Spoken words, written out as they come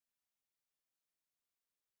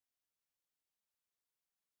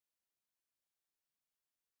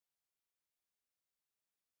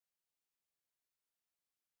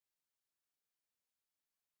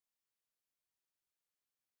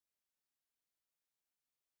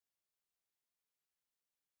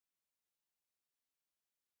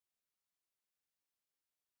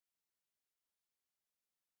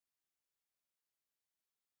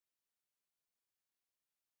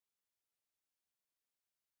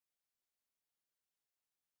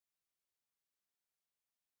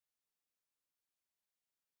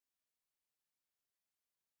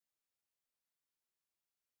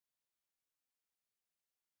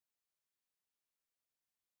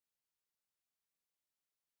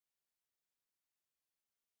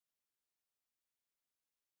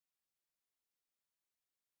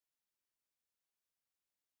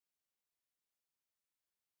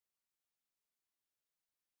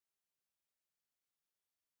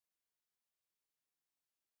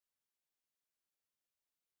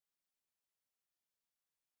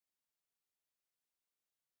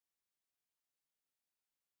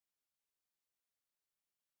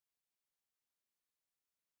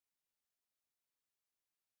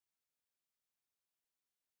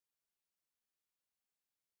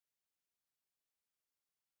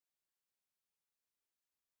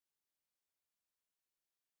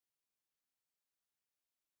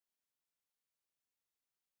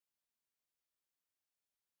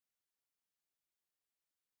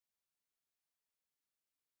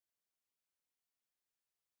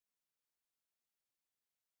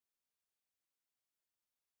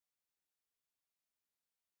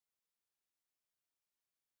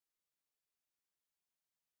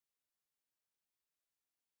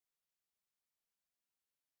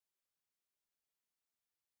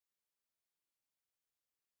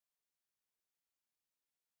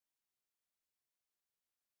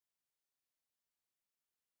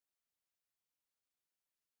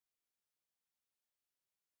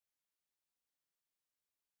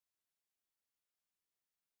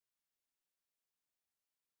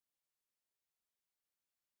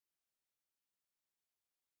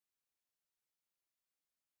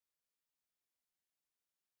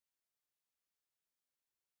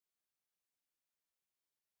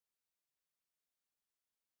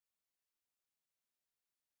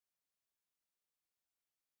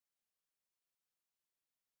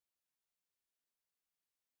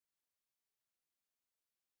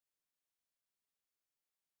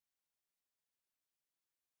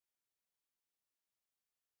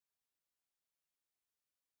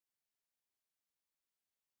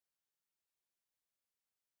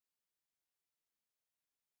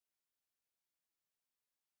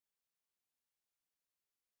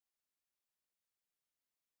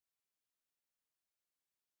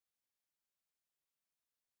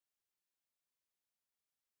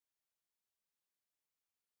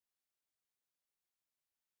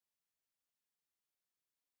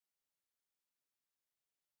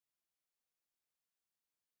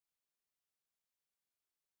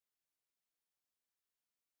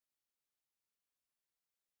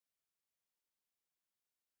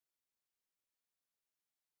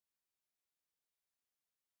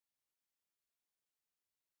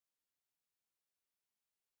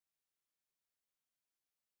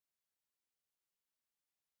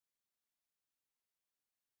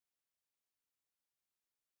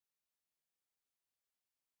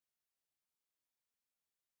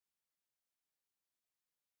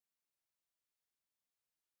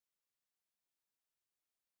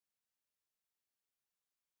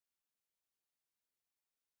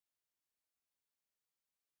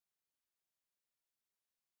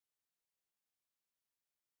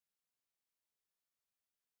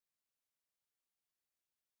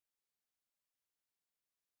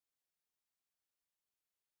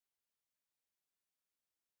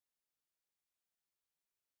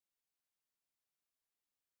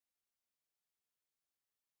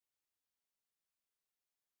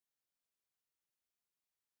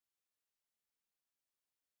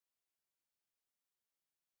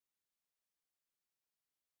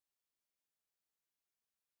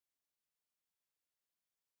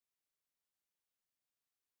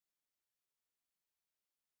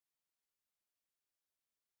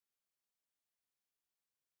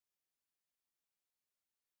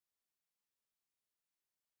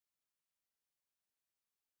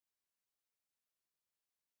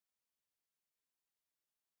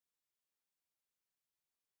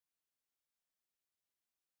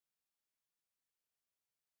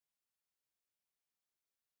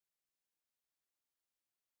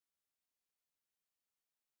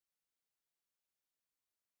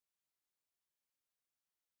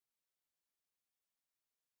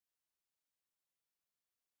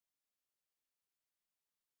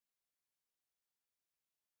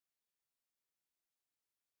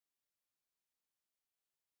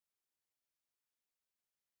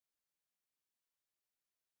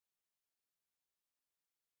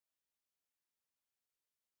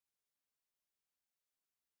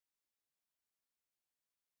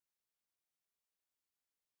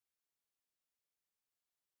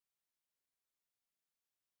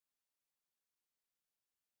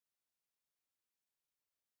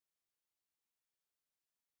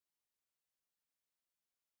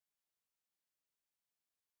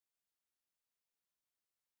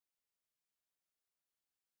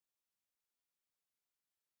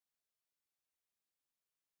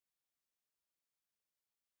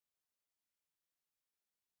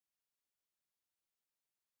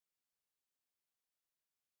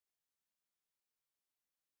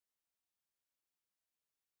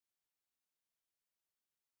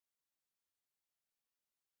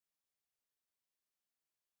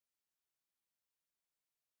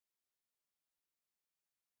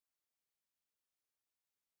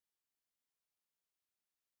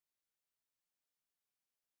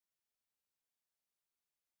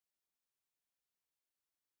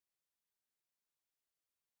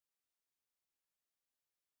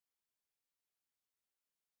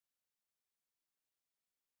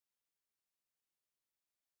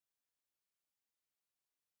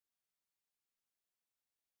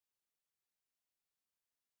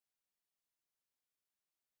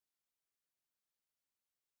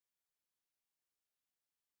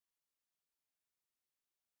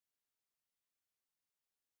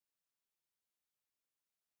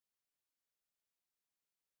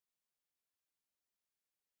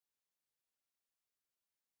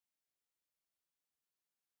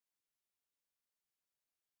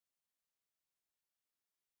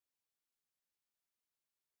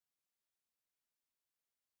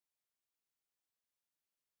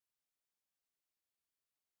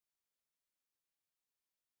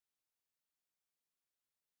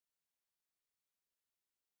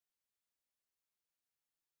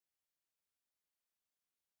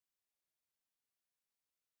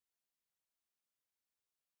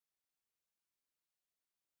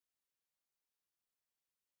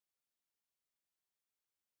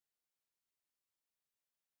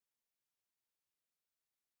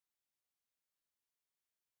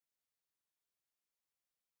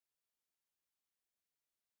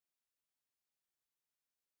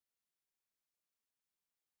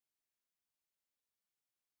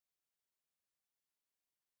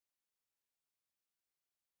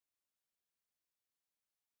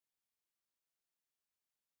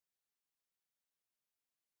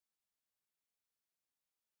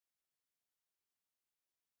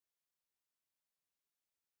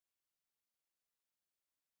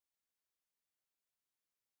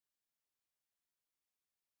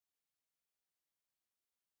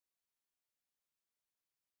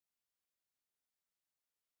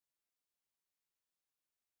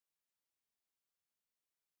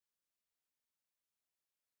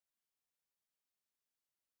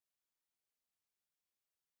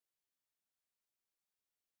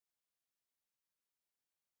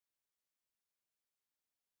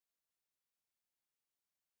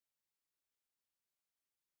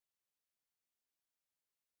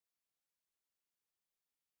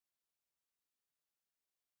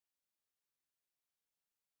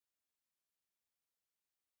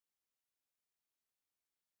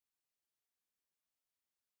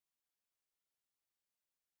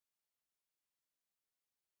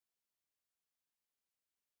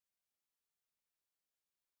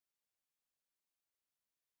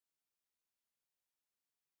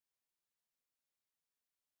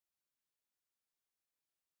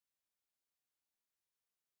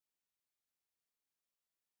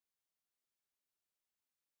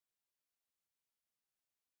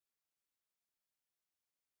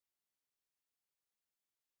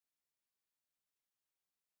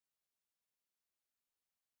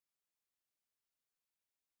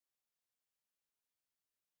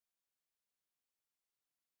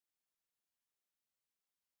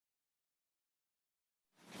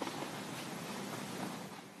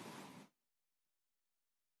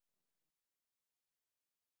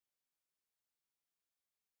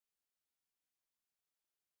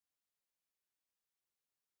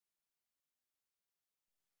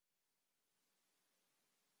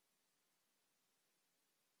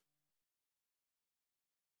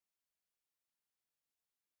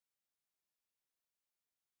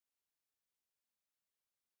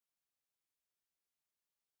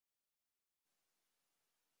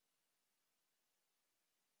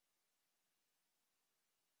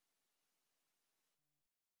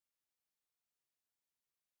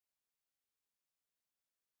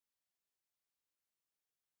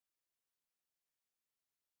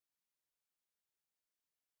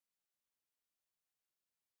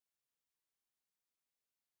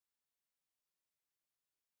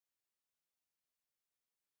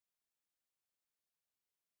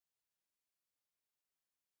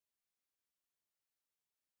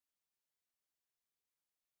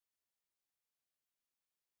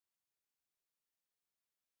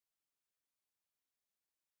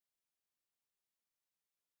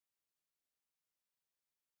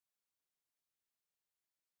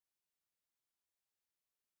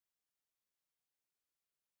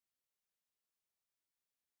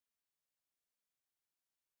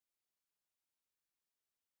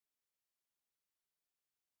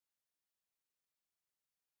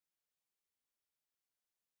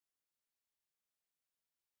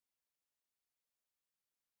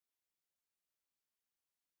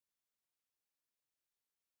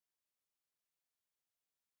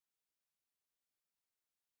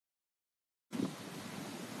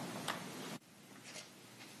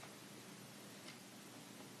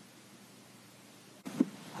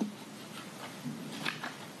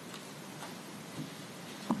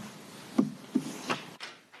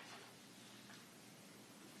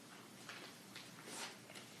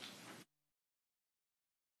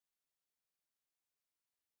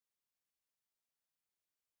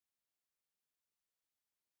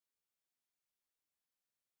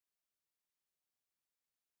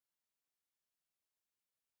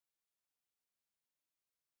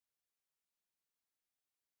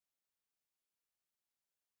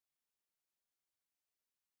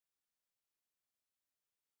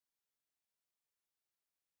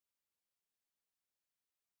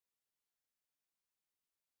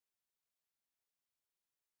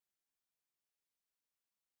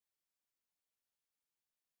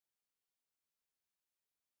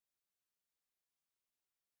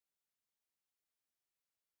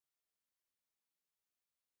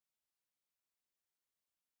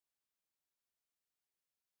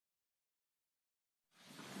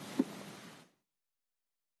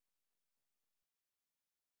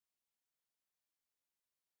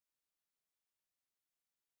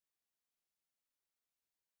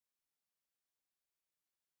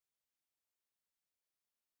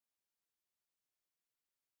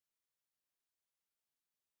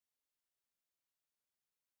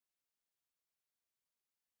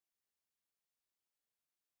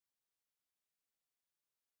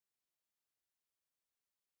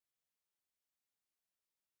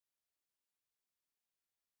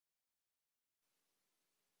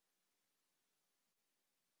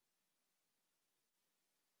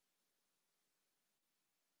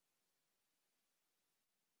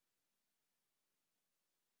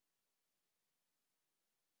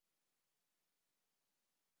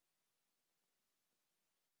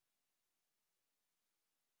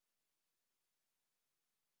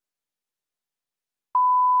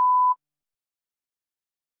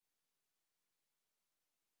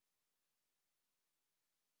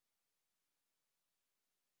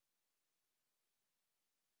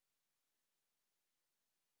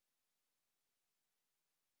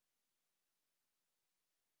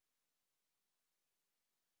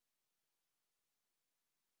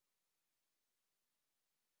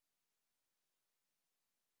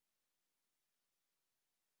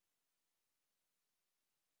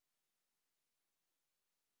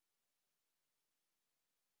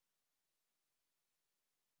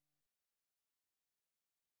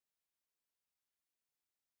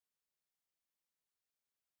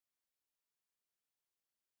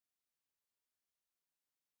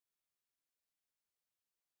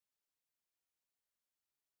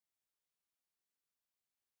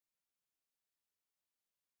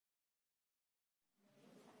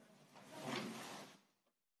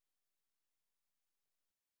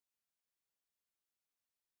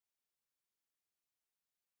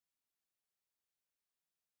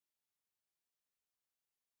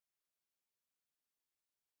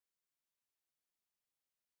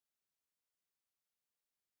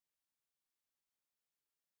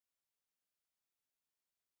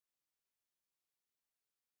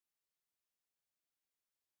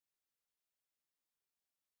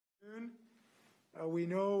afternoon. We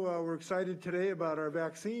know we're excited today about our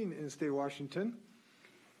vaccine in the state of Washington,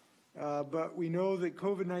 but we know that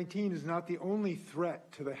COVID-19 is not the only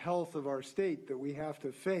threat to the health of our state that we have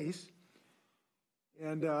to face.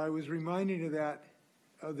 And I was reminded of that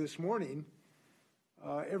this morning.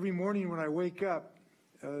 Every morning when I wake up,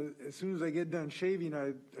 as soon as I get done shaving,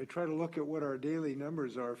 I try to look at what our daily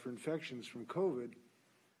numbers are for infections from COVID.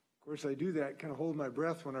 Of course, I do that, kind of hold my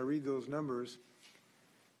breath when I read those numbers.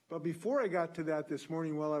 But before I got to that this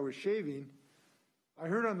morning while I was shaving, I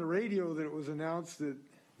heard on the radio that it was announced that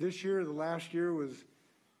this year, the last year, was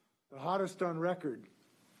the hottest on record.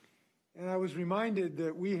 And I was reminded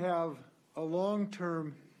that we have a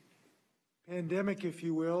long-term pandemic, if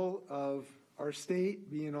you will, of our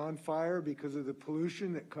state being on fire because of the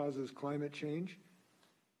pollution that causes climate change.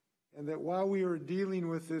 And that while we are dealing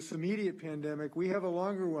with this immediate pandemic, we have a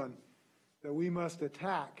longer one that we must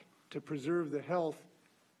attack to preserve the health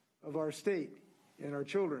of our state and our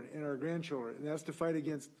children and our grandchildren, and that's to fight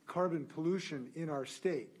against carbon pollution in our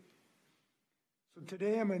state. So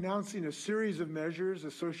today I'm announcing a series of measures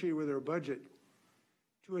associated with our budget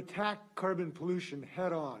to attack carbon pollution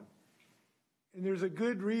head on. And there's a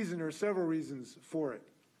good reason or several reasons for it.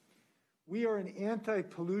 We are an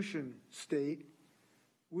anti-pollution state.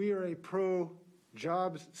 We are a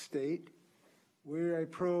pro-jobs state. We're a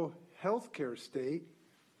pro-healthcare state.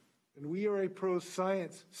 And we are a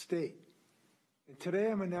pro-science state. And today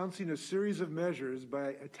I'm announcing a series of measures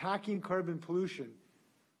by attacking carbon pollution.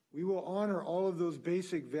 We will honor all of those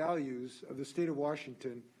basic values of the state of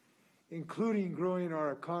Washington, including growing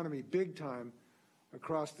our economy big time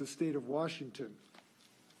across the state of Washington.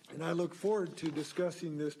 And I look forward to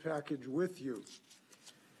discussing this package with you.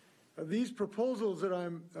 These proposals that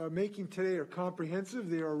I'm making today are comprehensive,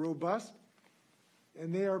 they are robust,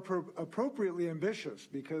 and they are appropriately ambitious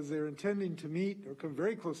because they're intending to meet or come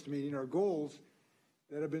very close to meeting our goals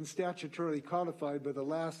that have been statutorily codified by the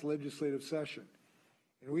last legislative session.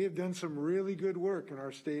 And we have done some really good work in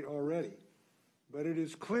our state already. But it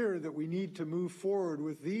is clear that we need to move forward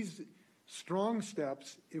with these strong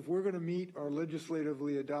steps if we're going to meet our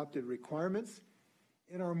legislatively adopted requirements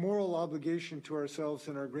and our moral obligation to ourselves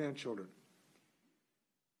and our grandchildren.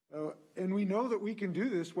 And we know that we can do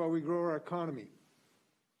this while we grow our economy.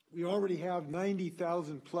 We already have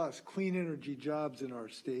 90,000 plus clean energy jobs in our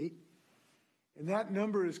state, and that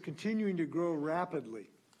number is continuing to grow rapidly.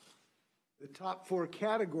 The top 4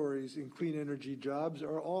 categories in clean energy jobs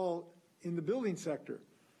are all in the building sector,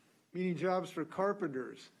 meaning jobs for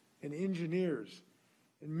carpenters and engineers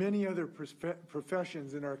and many other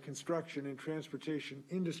professions in our construction and transportation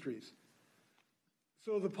industries.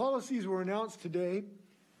 So the policies were announced today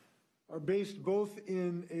are based both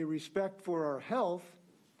in a respect for our health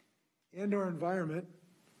and our environment,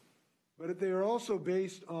 but they are also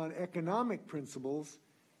based on economic principles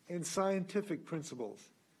and scientific principles.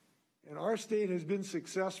 And our state has been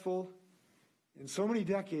successful in so many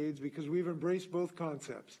decades because we've embraced both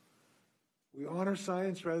concepts. We honor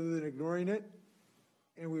science rather than ignoring it,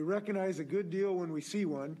 and we recognize a good deal when we see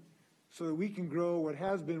one so that we can grow what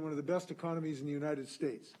has been one of the best economies in the United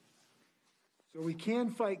States. So we can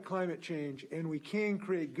fight climate change and we can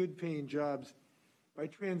create good paying jobs by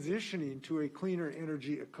transitioning to a cleaner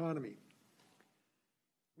energy economy.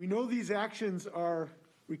 We know these actions are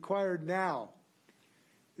required now.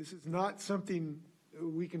 This is not something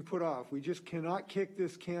we can put off. We just cannot kick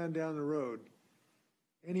this can down the road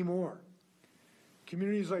anymore.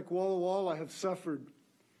 Communities like Walla Walla have suffered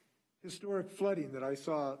historic flooding that I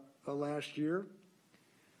saw last year.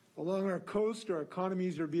 Along our coast, our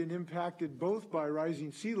economies are being impacted both by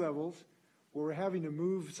rising sea levels, where we're having to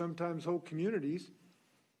move sometimes whole communities,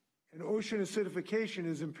 and ocean acidification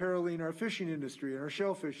is imperiling our fishing industry and our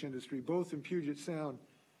shellfish industry, both in Puget Sound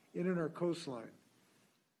and in our coastline.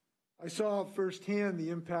 I saw firsthand the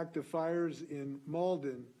impact of fires in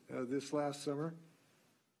Malden this last summer,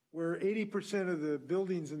 where 80% of the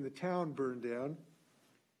buildings in the town burned down.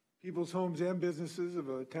 People's homes and businesses of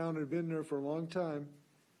a town that had been there for a long time,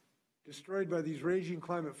 destroyed by these raging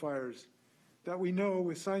climate fires that we know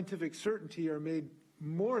with scientific certainty are made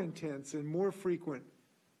more intense and more frequent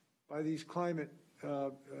by these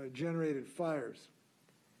climate-generated fires.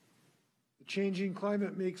 The changing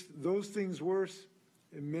climate makes those things worse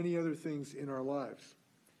and many other things in our lives.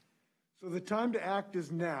 So the time to act is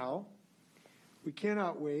now. We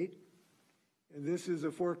cannot wait, and this is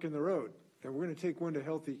a fork in the road, and we're going to take one to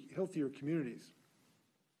healthier communities.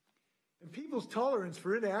 And people's tolerance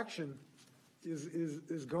for inaction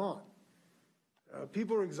is gone.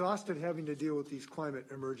 People are exhausted having to deal with these climate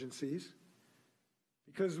emergencies.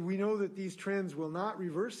 because we know that these trends will not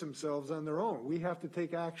reverse themselves on their own. We have to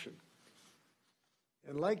take action.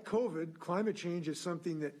 And like COVID, climate change is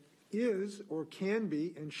something that is or can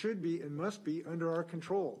be and should be and must be under our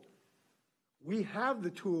control. We have the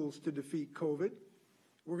tools to defeat COVID.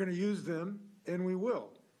 We're going to use them, and we will.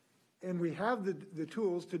 And we have the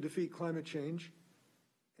tools to defeat climate change,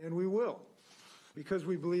 and we will, because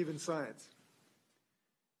we believe in science.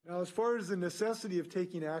 Now, as far as the necessity of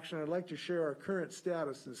taking action, I'd like to share our current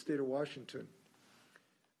status in the state of Washington.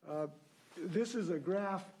 This is a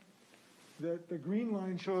graph that the green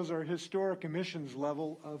line shows our historic emissions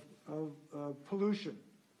level of pollution.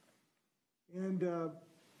 And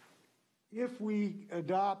if we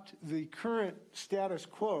adopt the current status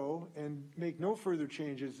quo and make no further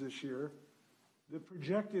changes this year, the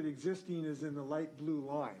projected existing is in the light blue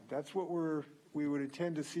line. That's what we would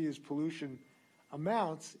intend to see as pollution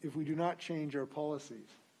amounts if we do not change our policies.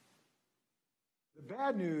 The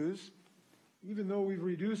bad news, even though we've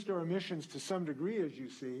reduced our emissions to some degree, as you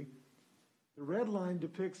see, the red line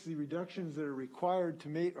depicts the reductions that are required to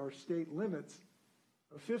meet our state limits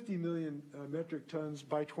of 50 million metric tons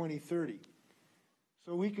by 2030.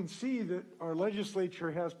 So we can see that our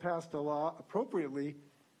legislature has passed a law appropriately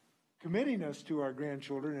committing us to our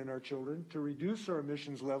grandchildren and our children to reduce our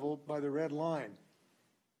emissions level by the red line.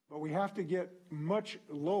 But we have to get much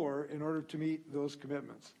lower in order to meet those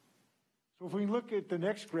commitments. So if we look at the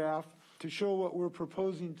next graph to show what we're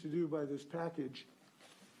proposing to do by this package,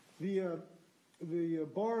 the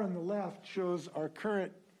bar on the left shows our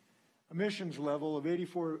current emissions level of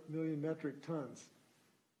 84 million metric tons.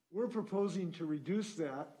 We're proposing to reduce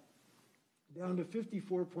that down to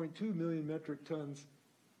 54.2 million metric tons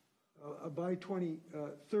by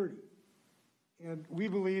 2030. And we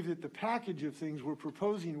believe that the package of things we're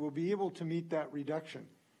proposing will be able to meet that reduction,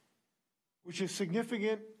 which is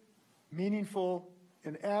significant, meaningful,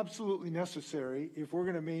 and absolutely necessary if we're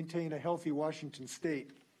going to maintain a healthy Washington state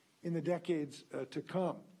in the decades to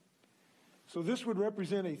come. So this would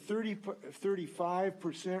represent a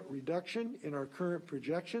 35% reduction in our current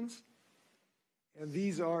projections, and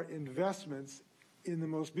these are investments in the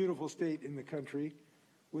most beautiful state in the country,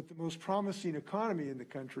 with the most promising economy in the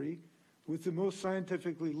country, with the most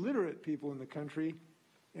scientifically literate people in the country,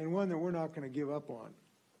 and one that we're not going to give up on.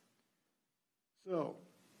 So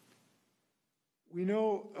we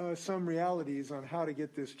know some realities on how to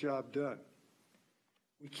get this job done.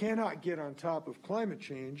 We cannot get on top of climate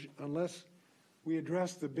change unless we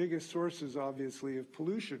address the biggest sources, obviously, of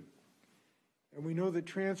pollution. And we know that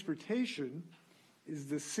transportation is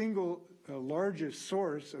the single largest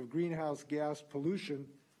source of greenhouse gas pollution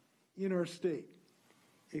in our state.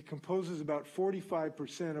 It composes about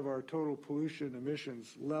 45% of our total pollution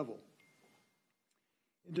emissions level.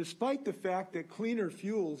 And despite the fact that cleaner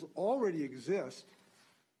fuels already exist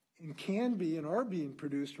and can be and are being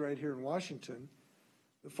produced right here in Washington,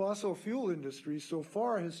 the fossil fuel industry so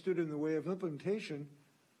far has stood in the way of implementation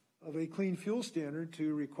of a clean fuel standard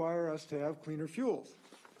to require us to have cleaner fuels.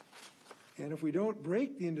 And if we don't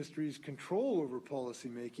break the industry's control over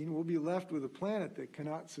policymaking, we'll be left with a planet that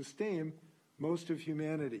cannot sustain most of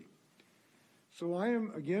humanity. So I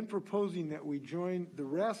am again proposing that we join the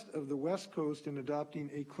rest of the West Coast in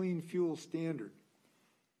adopting a clean fuel standard.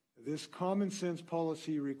 This common sense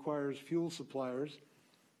policy requires fuel suppliers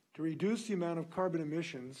to reduce the amount of carbon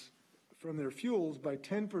emissions from their fuels by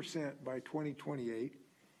 10% by 2028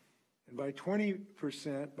 and by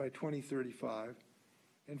 20% by 2035,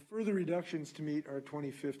 and further reductions to meet our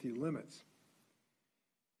 2050 limits.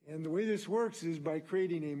 And the way this works is by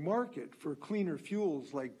creating a market for cleaner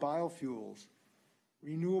fuels like biofuels,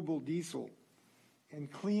 renewable diesel,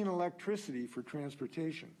 and clean electricity for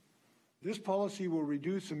transportation. This policy will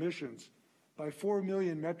reduce emissions by 4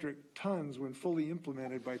 million metric tons when fully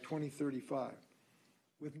implemented by 2035,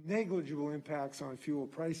 with negligible impacts on fuel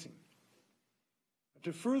pricing.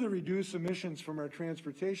 To further reduce emissions from our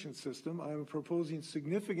transportation system, I am proposing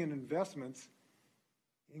significant investments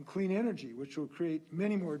in clean energy, which will create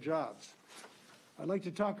many more jobs. I'd like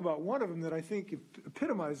to talk about one of them that I think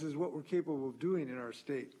epitomizes what we're capable of doing in our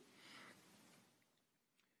state.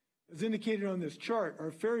 As indicated on this chart,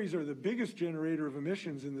 our ferries are the biggest generator of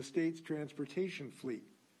emissions in the state's transportation fleet.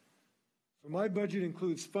 So my budget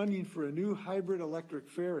includes funding for a new hybrid electric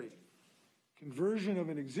ferry, conversion of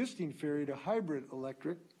an existing ferry to hybrid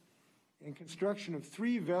electric, and construction of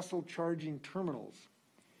 3 vessel charging terminals.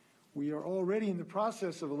 We are already in the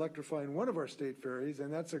process of electrifying one of our state ferries,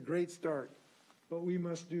 and that's a great start, but we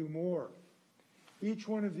must do more. Each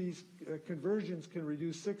one of these conversions can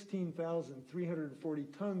reduce 16,340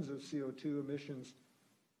 tons of CO2 emissions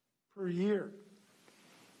per year.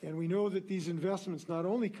 And we know that these investments not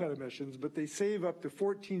only cut emissions, but they save up to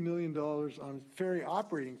 $14 million on ferry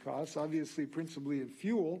operating costs, obviously principally in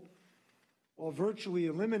fuel, while virtually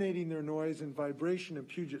eliminating their noise and vibration and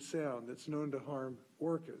Puget Sound that's known to harm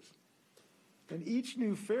orcas. And each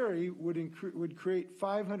new ferry would create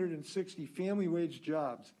 560 family wage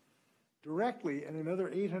jobs directly and another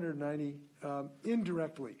 890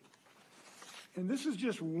 indirectly. And this is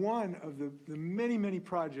just one of the many, many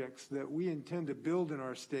projects that we intend to build in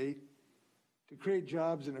our state to create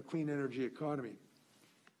jobs in a clean energy economy.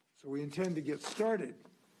 So we intend to get started.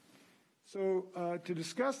 So to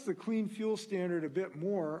discuss the clean fuel standard a bit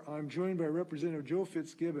more, I'm joined by Representative Joe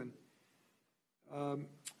Fitzgibbon,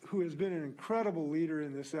 who has been an incredible leader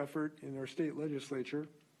in this effort in our state legislature,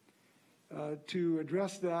 to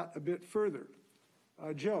address that a bit further.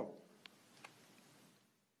 Joe.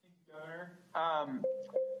 Thank you, Governor.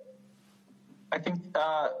 I think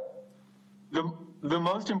the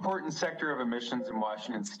most important sector of emissions in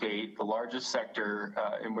Washington State, the largest sector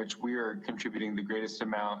in which we are contributing the greatest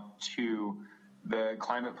amount to the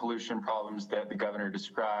climate pollution problems that the governor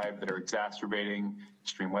described that are exacerbating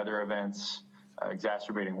extreme weather events,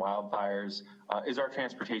 exacerbating wildfires, is our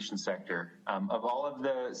transportation sector. Of all of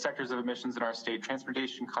the sectors of emissions in our state,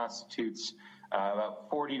 transportation constitutes about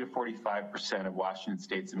 40 to 45% of Washington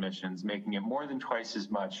State's emissions, making it more than twice as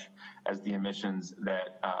much as the emissions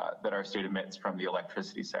that our state emits from the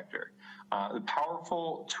electricity sector. The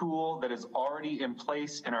powerful tool that is already in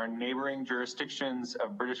place in our neighboring jurisdictions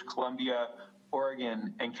of British Columbia,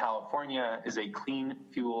 Oregon, and California is a clean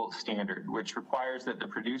fuel standard, which requires that the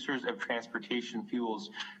producers of transportation fuels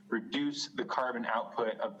reduce the carbon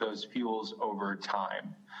output of those fuels over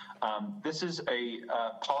time. This is a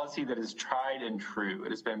policy that is tried and true.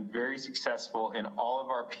 It has been very successful in all of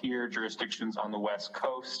our peer jurisdictions on the West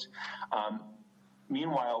Coast.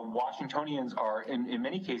 Meanwhile, Washingtonians are, in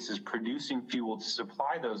many cases, producing fuel to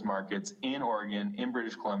supply those markets in Oregon, in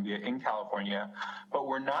British Columbia, in California, but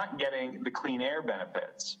we're not getting the clean air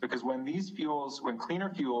benefits, because when these fuels, when cleaner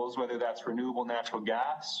fuels, whether that's renewable natural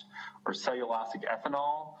gas or cellulosic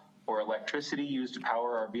ethanol or electricity used to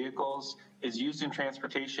power our vehicles, is used in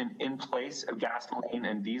transportation in place of gasoline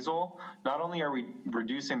and diesel, not only are we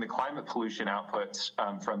reducing the climate pollution outputs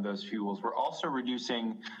from those fuels, we're also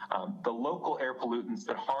reducing the local air pollutants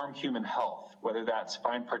that harm human health, whether that's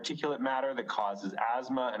fine particulate matter that causes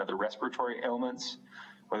asthma and other respiratory ailments,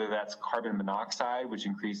 whether that's carbon monoxide, which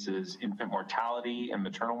increases infant mortality and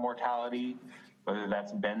maternal mortality, whether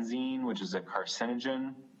that's benzene, which is a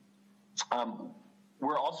carcinogen.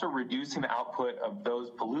 We're also reducing the output of those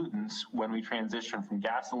pollutants when we transition from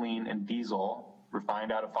gasoline and diesel,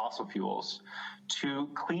 refined out of fossil fuels, to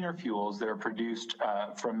cleaner fuels that are produced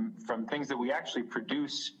from things that we actually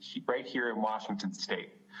produce right here in Washington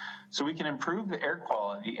State. So we can improve the air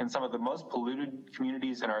quality in some of the most polluted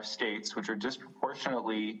communities in our states, which are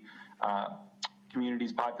disproportionately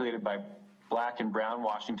communities populated by Black and brown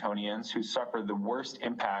Washingtonians who suffer the worst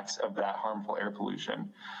impacts of that harmful air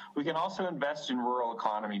pollution. We can also invest in rural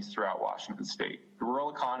economies throughout Washington State. The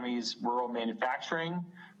rural economies, rural manufacturing,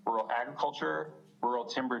 rural agriculture, rural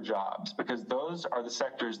timber jobs, because those are the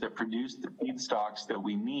sectors that produce the feedstocks that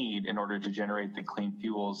we need in order to generate the clean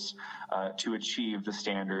fuels to achieve the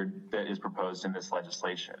standard that is proposed in this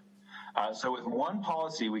legislation. So with one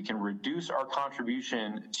policy, we can reduce our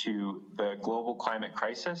contribution to the global climate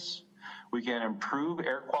crisis. We can improve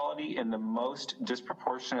air quality in the most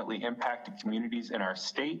disproportionately impacted communities in our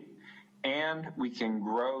state, and we can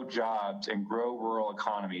grow jobs and grow rural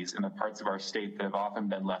economies in the parts of our state that have often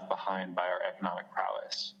been left behind by our economic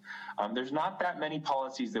prowess. There's not that many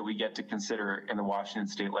policies that we get to consider in the Washington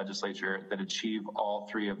State Legislature that achieve all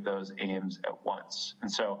three of those aims at once.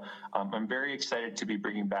 And so I'm very excited to be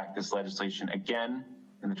bringing back this legislation again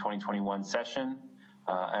in the 2021 session.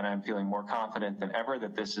 And I'm feeling more confident than ever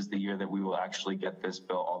that this is the year that we will actually get this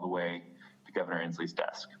bill all the way to Governor Inslee's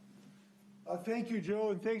desk. Thank you, Joe,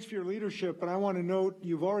 and thanks for your leadership. And I want to note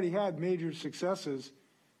you've already had major successes.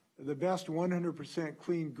 The best 100%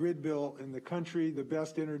 clean grid bill in the country, the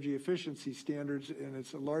best energy efficiency standards, and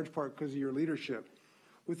it's a large part because of your leadership.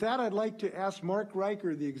 With that, I'd like to ask Mark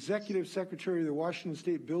Riker, the Executive Secretary of the Washington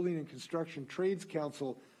State Building and Construction Trades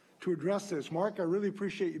Council, to address this. Mark, I really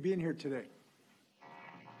appreciate you being here today.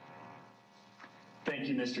 Thank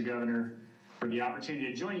you, Mr. Governor, for the opportunity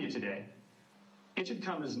to join you today. It should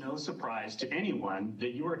come as no surprise to anyone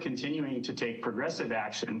that you are continuing to take progressive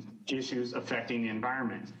action to issues affecting the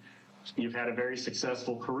environment. You've had a very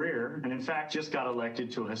successful career and, in fact, just got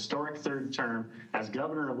elected to a historic third term as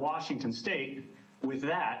governor of Washington State, with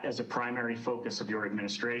that as a primary focus of your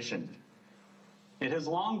administration. It has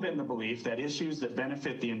long been the belief that issues that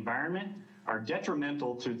benefit the environment are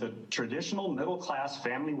detrimental to the traditional middle-class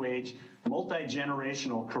family wage,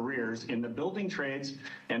 multi-generational careers in the building trades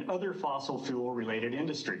and other fossil fuel-related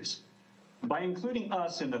industries. By including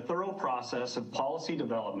us in the thorough process of policy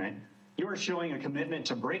development, you are showing a commitment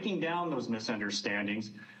to breaking down those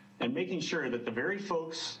misunderstandings and making sure that the very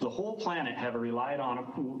folks the whole planet have relied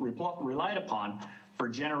upon for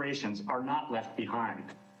generations are not left behind.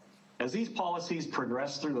 As these policies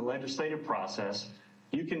progress through the legislative process,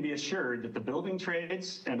 you can be assured that the building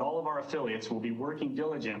trades and all of our affiliates will be working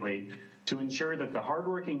diligently to ensure that the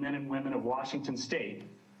hardworking men and women of Washington State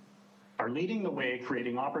are leading the way,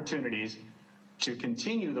 creating opportunities to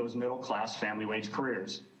continue those middle-class family wage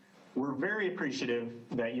careers. We're very appreciative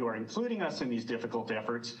that you are including us in these difficult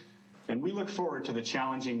efforts, and we look forward to the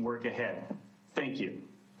challenging work ahead. Thank you.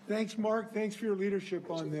 Thanks, Mark. Thanks for your leadership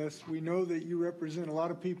on this. We know that you represent a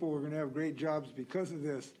lot of people who are going to have great jobs because of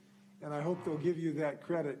this, and I hope they'll give you that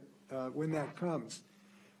credit when that comes.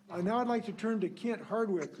 Now I'd like to turn to Kent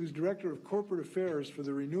Hardwick, who's Director of Corporate Affairs for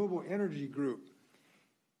the Renewable Energy Group.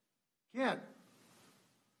 Kent.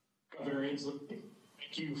 Governor Inslee,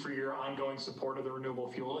 thank you for your ongoing support of the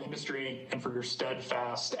renewable fuel industry and for your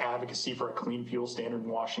steadfast advocacy for a clean fuel standard in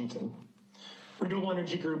Washington. Renewable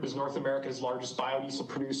Energy Group is North America's largest biodiesel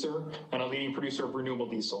producer and a leading producer of renewable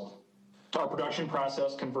diesel. Our production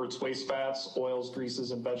process converts waste fats, oils,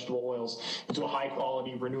 greases, and vegetable oils into a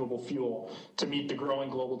high-quality renewable fuel to meet the growing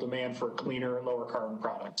global demand for cleaner and lower carbon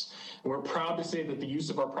products. And we're proud to say that the use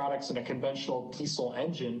of our products in a conventional diesel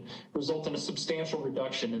engine result in a substantial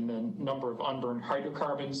reduction in the number of unburned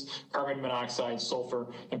hydrocarbons, carbon monoxide, sulfur,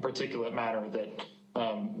 and particulate matter that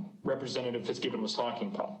Representative Fitzgibbon was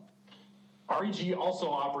talking about. REG also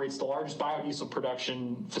operates the largest biodiesel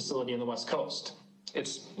production facility in the West Coast.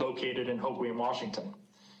 It's located in Hoquiam, Washington.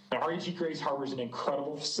 Now, REG Grays Harbor is an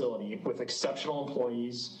incredible facility with exceptional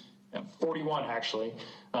employees, 41 actually,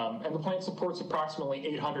 and the plant supports approximately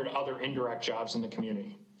 800 other indirect jobs in the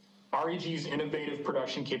community. REG's innovative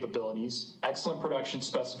production capabilities, excellent production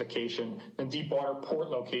specification, and deep water port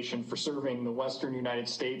location for serving the Western United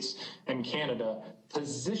States and Canada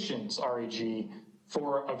positions REG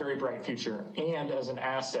for a very bright future and as an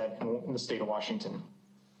asset in the state of Washington.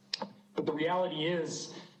 But the reality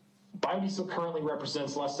is, biodiesel currently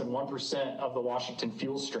represents less than 1% of the Washington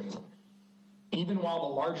fuel stream, even while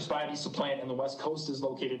the largest biodiesel plant in the West Coast is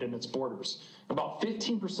located in its borders. About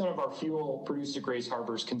 15% of our fuel produced at Grays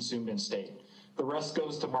Harbor is consumed in state. The rest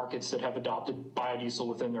goes to markets that have adopted biodiesel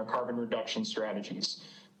within their carbon reduction strategies.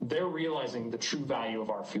 They're realizing the true value of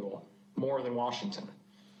our fuel more than Washington.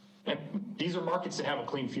 And these are markets that have a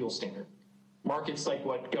clean fuel standard, markets like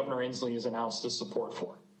what Governor Inslee has announced his support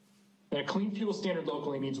for. And a clean fuel standard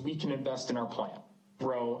locally means we can invest in our plant,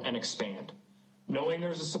 grow, and expand, knowing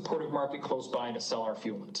there's a supportive market close by to sell our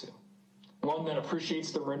fuel into, one that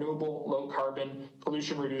appreciates the renewable, low-carbon,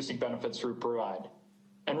 pollution-reducing benefits we provide.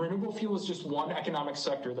 And renewable fuel is just one economic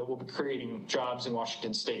sector that will be creating jobs in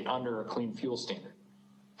Washington State under a clean fuel standard.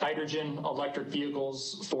 Hydrogen, electric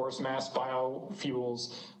vehicles, forest mass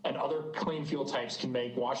biofuels, and other clean fuel types can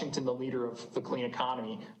make Washington the leader of the clean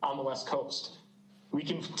economy on the West Coast. We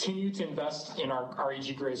can continue to invest in our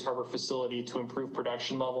REG Grays Harbor facility to improve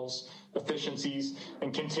production levels, efficiencies,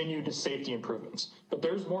 and continue to safety improvements. But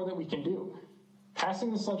there's more that we can do.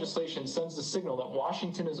 Passing this legislation sends the signal that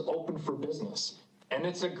Washington is open for business, and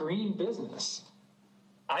it's a green business.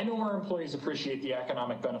 I know our employees appreciate the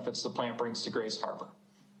economic benefits the plant brings to Grays Harbor,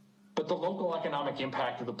 but the local economic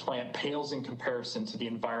impact of the plant pales in comparison to the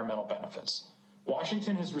environmental benefits.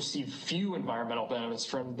 Washington has received few environmental benefits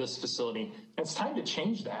from this facility, and it's time to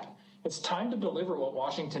change that. It's time to deliver what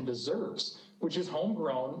Washington deserves, which is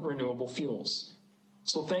homegrown renewable fuels.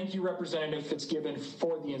 So thank you, Representative Fitzgibbon,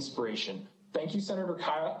 for the inspiration. Thank you, Senator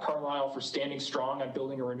Carlisle, for standing strong on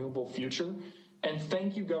building a renewable future. And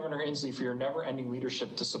thank you, Governor Inslee, for your never-ending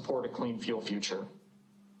leadership to support a clean fuel future.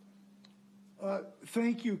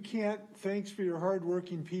 Thank you, Kent. Thanks for your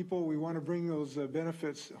hardworking people. We want to bring those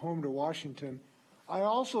benefits home to Washington. I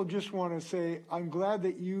also just want to say I'm glad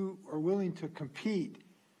that you are willing to compete,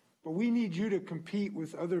 but we need you to compete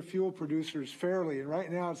with other fuel producers fairly. And right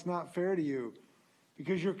now it's not fair to you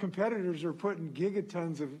because your competitors are putting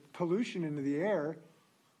gigatons of pollution into the air.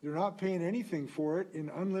 They're not paying anything for it in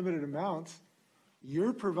unlimited amounts.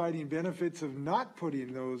 You're providing benefits of not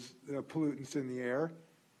putting those pollutants in the air.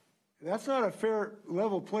 That's not a fair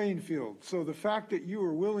level playing field. So the fact that you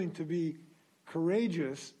are willing to be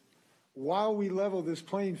courageous while we level this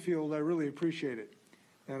playing field, I really appreciate it.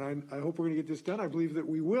 And I hope we're going to get this done. I believe that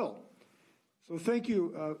we will. So thank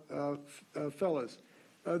you, fellas.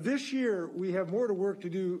 This year, we have more to work to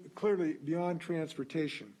do clearly beyond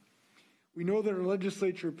transportation. We know that our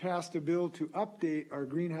legislature passed a bill to update our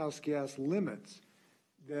greenhouse gas limits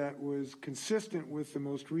that was consistent with the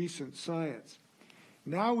most recent science.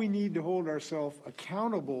 Now we need to hold ourselves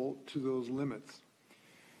accountable to those limits.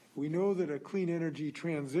 We know that a clean energy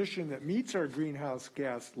transition that meets our greenhouse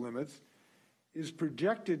gas limits is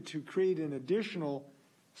projected to create an additional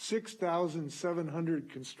 6,700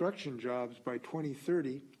 construction jobs by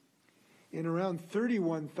 2030 and around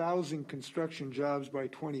 31,000 construction jobs by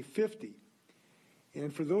 2050.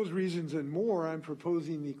 And for those reasons and more, I'm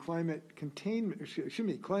proposing the Climate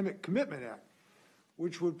Commitment Act,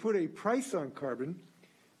 which would put a price on carbon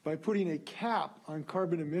by putting a cap on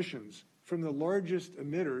carbon emissions from the largest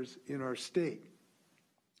emitters in our state.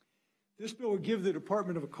 This bill would give the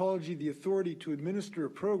Department of Ecology the authority to administer a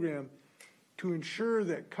program to ensure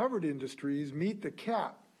that covered industries meet the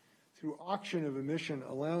cap through auction of emission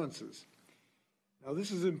allowances. Now,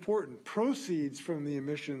 this is important. Proceeds from the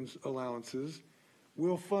emissions allowances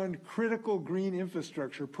will fund critical green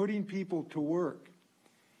infrastructure, putting people to work.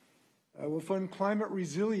 We'll fund climate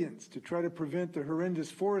resilience to try to prevent the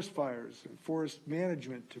horrendous forest fires and forest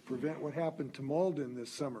management to prevent what happened to Malden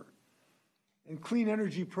this summer, and clean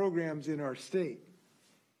energy programs in our state.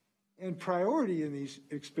 And priority in these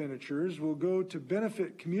expenditures will go to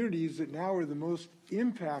benefit communities that now are the most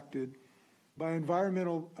impacted by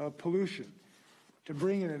environmental pollution, to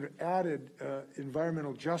bring in an added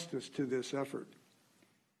environmental justice to this effort.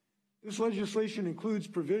 This legislation includes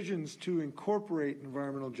provisions to incorporate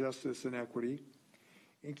environmental justice and equity,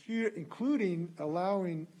 including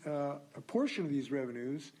allowing a portion of these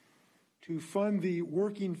revenues to fund the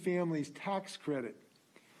Working Families Tax Credit.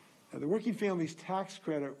 The Working Families Tax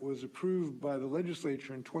Credit was approved by the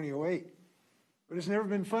legislature in 2008, but it's never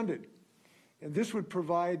been funded. And this would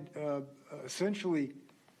provide essentially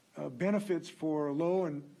benefits for low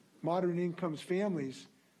and moderate incomes families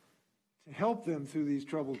to help them through these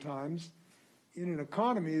troubled times in an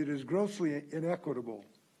economy that is grossly inequitable.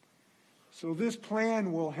 So this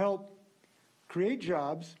plan will help create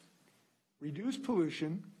jobs, reduce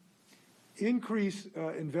pollution, increase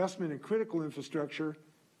investment in critical infrastructure,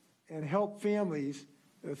 and help families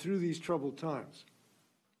through these troubled times.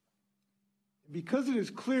 Because it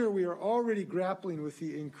is clear we are already grappling with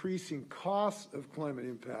the increasing costs of climate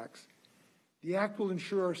impacts, the Act will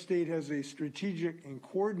ensure our state has a strategic and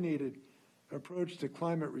coordinated approach to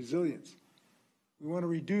climate resilience. We want to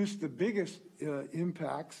reduce the biggest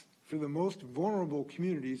impacts for the most vulnerable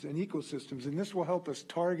communities and ecosystems, and this will help us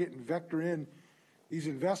target and vector in these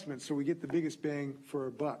investments so we get the biggest bang for our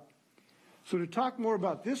buck. So to talk more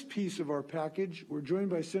about this piece of our package, we're joined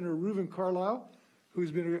by Senator Reuven Carlyle,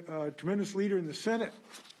 who's been a tremendous leader in the Senate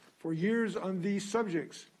for years on these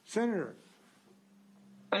subjects. Senator.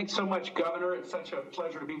 Thanks so much, Governor. It's such a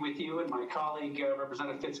pleasure to be with you and my colleague,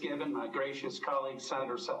 Representative Fitzgibbon, my gracious colleague,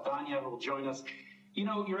 Senator Saldana, who will join us. You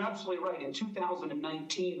know, you're absolutely right. In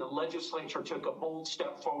 2019, the legislature took a bold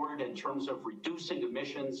step forward in terms of reducing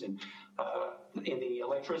emissions in the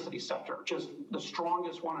electricity sector, just the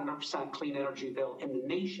strongest 100% clean energy bill in the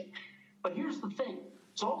nation. But here's the thing.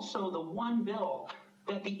 It's also the one bill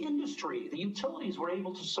that the industry, the utilities were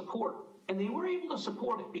able to support. And they were able to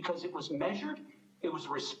support it because it was measured, it was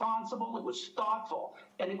responsible, it was thoughtful,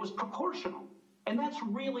 and it was proportional. And that's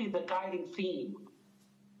really the guiding theme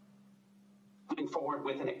moving forward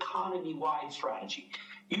with an economy-wide strategy.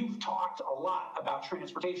 You've talked a lot about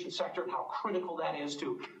transportation sector and how critical that is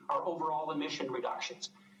to our overall emission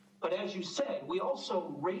reductions. But as you said, we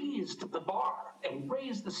also raised the bar and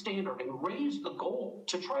raised the standard and raised the goal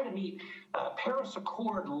to try to meet Paris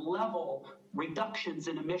Accord level reductions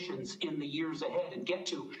in emissions in the years ahead and get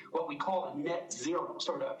to what we call a net zero,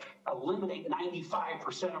 sort of eliminate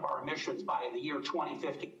 95% of our emissions by the year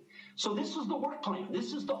 2050. So this is the work plan.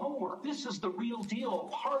 This is the homework. This is the real deal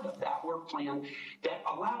part of that work plan that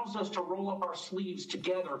allows us to roll up our sleeves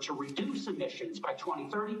together to reduce emissions by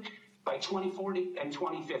 2030, by 2040, and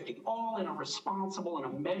 2050, all in a responsible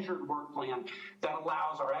and a measured work plan that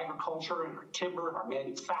allows our agriculture and our timber, our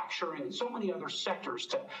manufacturing, and so many other sectors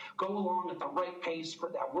to go along at the right pace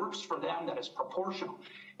that works for them, that is proportional,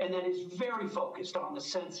 and that is very focused on the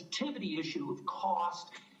sensitivity issue of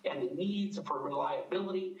cost and the needs for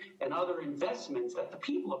reliability and other investments that the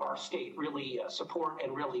people of our state really support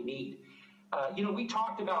and really need. We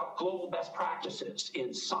talked about global best practices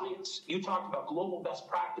in science. You talked about global best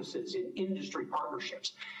practices in industry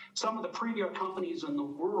partnerships. Some of the premier companies in the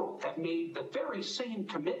world have made the very same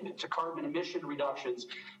commitment to carbon emission reductions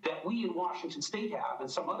that we in Washington state have, and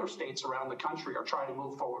some other states around the country are trying to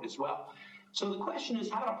move forward as well. So the question is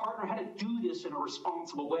how to partner, how to do this in a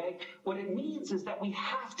responsible way. What it means is that we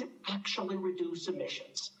have to actually reduce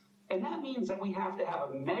emissions. And that means that we have to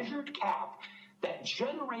have a measured cap that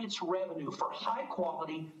generates revenue for high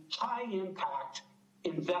quality, high impact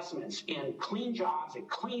investments in clean jobs and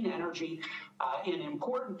clean energy, in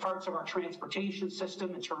important parts of our transportation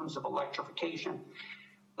system in terms of electrification.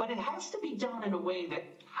 But it has to be done in a way that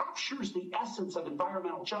captures the essence of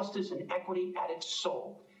environmental justice and equity at its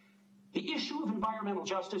soul. The issue of environmental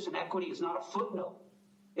justice and equity is not a footnote.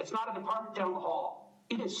 It's not a department down the hall.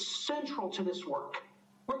 It is central to this work.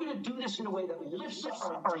 We're going to do this in a way that lifts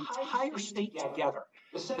our entire state together.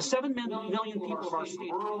 The 7 million people of our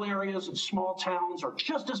state, rural areas and small towns, are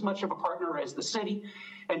just as much of a partner as the city,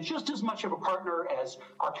 and just as much of a partner as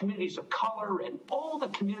our communities of color and all the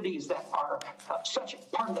communities that are such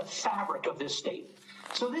part of the fabric of this state.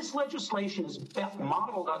 So this legislation is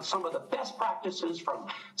modeled on some of the best practices from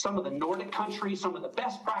some of the Nordic countries, some of the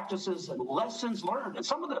best practices and lessons learned, and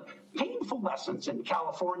some of the painful lessons in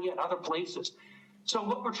California and other places. So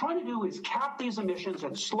what we're trying to do is cap these emissions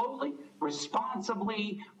and slowly,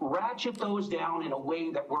 responsibly ratchet those down in a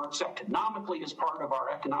way that works economically as part of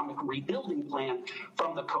our economic rebuilding plan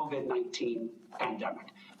from the COVID-19 pandemic.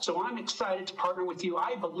 So I'm excited to partner with you.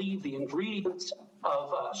 I believe the ingredients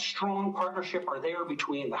of a strong partnership are there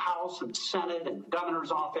between the House and Senate and the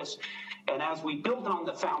governor's office. And as we build on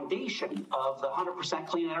the foundation of the 100%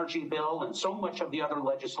 clean energy bill and so much of the other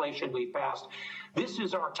legislation we've passed, this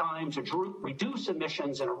is our time to reduce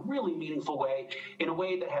emissions in a really meaningful way, in a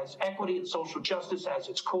way that has equity and social justice as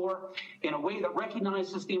its core, in a way that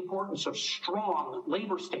recognizes the importance of strong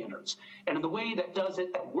labor standards, and in the way that does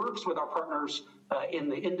it, that works with our partners in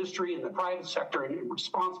the industry and the private sector in a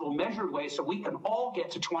responsible, measured way, so we can all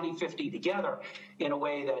get to 2050 together in a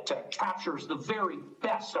way that captures the very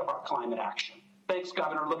best of our climate action. Thanks,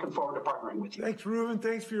 Governor. Looking forward to partnering with you. Thanks, Reuven.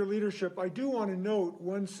 Thanks for your leadership. I do want to note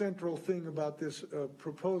one central thing about this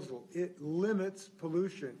proposal. It limits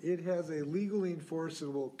pollution. It has a legally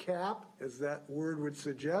enforceable cap, as that word would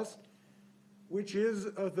suggest, which is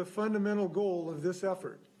the fundamental goal of this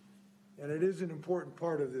effort. And it is an important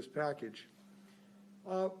part of this package.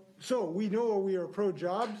 So we know we are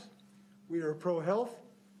pro-jobs, we are pro-health,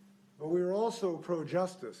 but we are also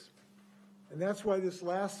pro-justice. And that's why this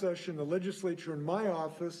last session, the legislature in my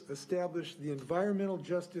office established the Environmental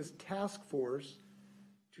Justice Task Force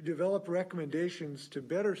to develop recommendations to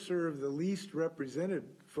better serve the least represented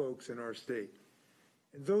folks in our state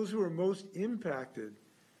and those who are most impacted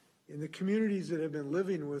in the communities that have been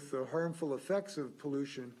living with the harmful effects of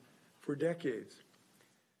pollution for decades.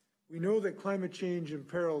 We know that climate change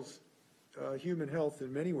imperils human health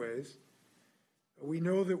in many ways. We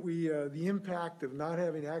know that the impact of not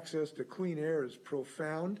having access to clean air is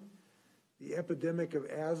profound. The epidemic of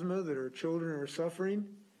asthma that our children are suffering,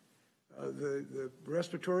 the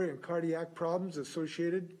respiratory and cardiac problems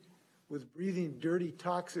associated with breathing dirty,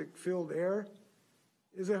 toxic-filled air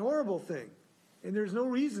is a horrible thing. And there's no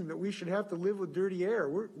reason that we should have to live with dirty air.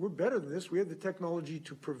 We're better than this. We have the technology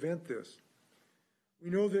to prevent this.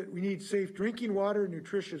 We know that we need safe drinking water and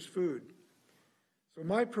nutritious food. So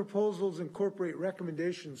my proposals incorporate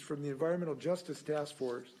recommendations from the Environmental Justice Task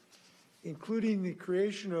Force, including the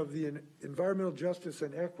creation of the Environmental Justice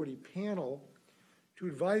and Equity Panel to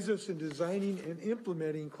advise us in designing and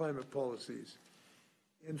implementing climate policies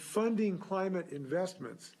and funding climate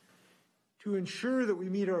investments to ensure that we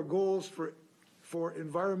meet our goals for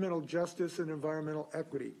environmental justice and environmental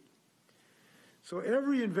equity. So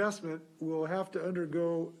every investment will have to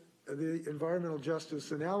undergo the environmental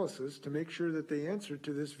justice analysis to make sure that they answer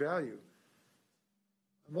to this value.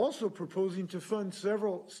 I'm also proposing to fund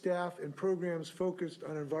several staff and programs focused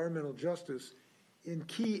on environmental justice in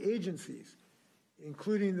key agencies,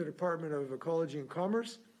 including the Department of Ecology and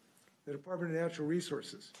Commerce, the Department of Natural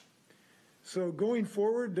Resources. So going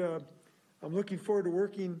forward, I'm looking forward to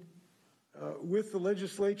working with the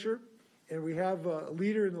legislature, and we have a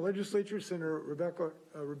leader in the legislature, Senator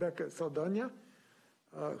Rebecca Saldana,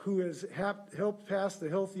 who has helped pass the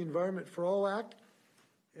Healthy Environment for All Act.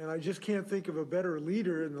 And I just can't think of a better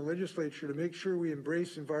leader in the legislature to make sure we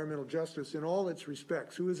embrace environmental justice in all its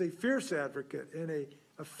respects, who is a fierce advocate and an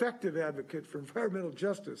effective advocate for environmental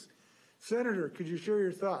justice. Senator, could you share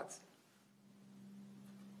your thoughts?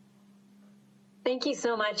 Thank you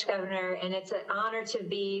so much, Governor, and it's an honor to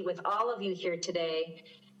be with all of you here today.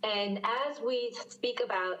 And as we speak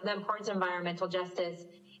about the importance of environmental justice,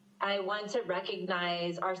 I want to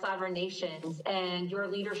recognize our sovereign nations and your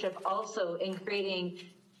leadership also in creating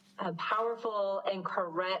powerful and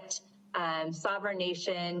correct sovereign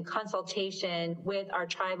nation consultation with our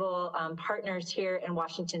tribal partners here in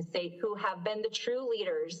Washington State, who have been the true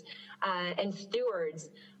leaders and stewards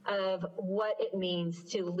of what it means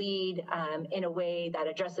to lead in a way that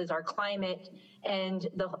addresses our climate and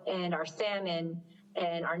our salmon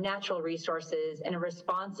and our natural resources in a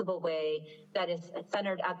responsible way that is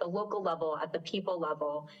centered at the local level, at the people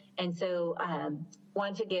level. And so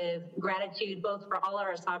want to give gratitude both for all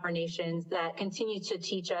our sovereign nations that continue to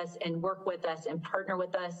teach us and work with us and partner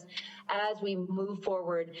with us as we move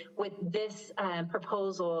forward with this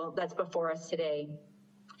proposal that's before us today.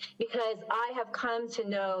 Because I have come to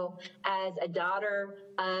know, as a daughter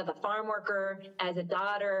of a farm worker, as a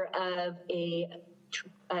daughter of a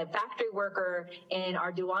factory worker in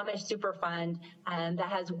our Duwamish Superfund that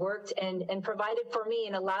has worked and provided for me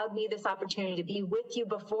and allowed me this opportunity to be with you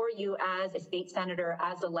before you as a state senator,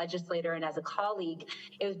 as a legislator, and as a colleague.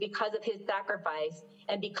 It was because of his sacrifice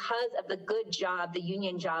and because of the good job, the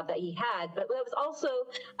union job that he had, but it was also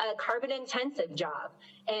a carbon intensive job.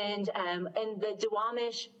 And the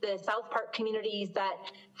Duwamish, the South Park communities that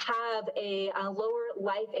have a lower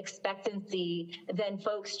life expectancy than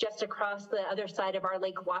folks just across the other side of our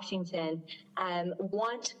Lake Washington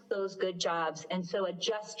want those good jobs. And so a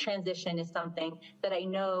just transition is something that I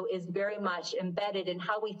know is very much embedded in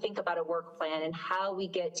how we think about a work plan and how we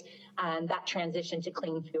get that transition to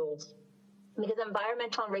clean fuels. Because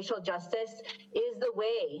environmental and racial justice is the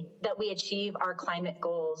way that we achieve our climate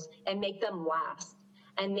goals and make them last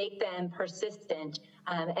and make them persistent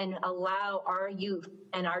and allow our youth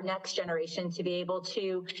and our next generation to be able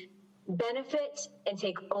to benefit and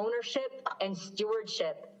take ownership and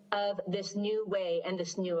stewardship of this new way and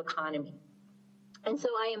this new economy. And so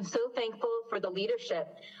I am so thankful for the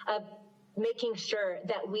leadership of making sure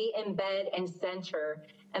that we embed and center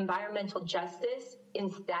environmental justice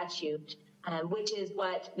in statute, which is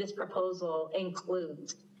what this proposal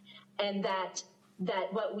includes. And that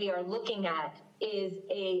what we are looking at is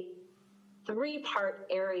a three-part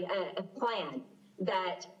area, a plan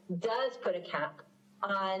that does put a cap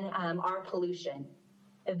on our pollution,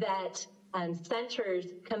 that centers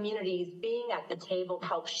communities being at the table to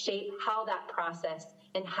help shape how that process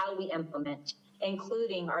and how we implement,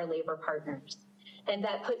 including our labor partners, and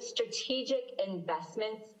that puts strategic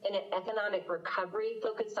investments in an economic recovery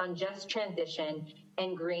focused on just transition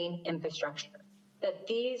and green infrastructure. That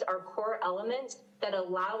these are core elements that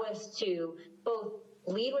allow us to both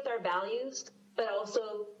lead with our values, but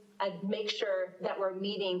also make sure that we're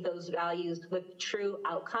meeting those values with true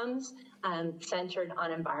outcomes centered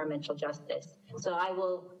on environmental justice. So I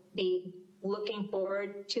will be looking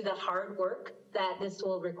forward to the hard work that this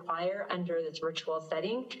will require under this virtual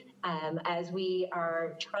setting as we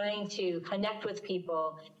are trying to connect with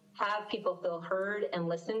people, have people feel heard and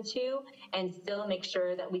listened to, and still make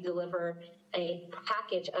sure that we deliver a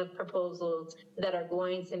package of proposals that are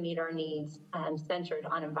going to meet our needs centered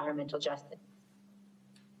on environmental justice.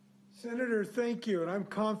 Senator, thank you, and I'm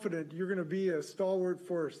confident you're going to be a stalwart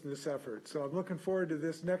force in this effort. So I'm looking forward to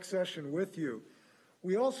this next session with you.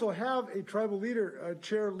 We also have a tribal leader,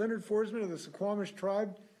 Chair Leonard Forsman of the Suquamish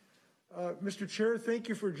Tribe. Mr. Chair, thank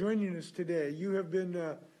you for joining us today. You have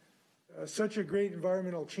been such a great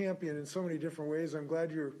environmental champion in so many different ways. I'm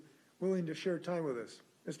glad you're willing to share time with us.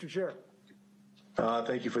 Mr. Chair.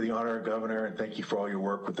 Thank you for the honor, Governor, and thank you for all your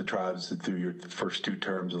work with the tribes through your first two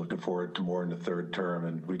terms. Looking forward to more in the third term.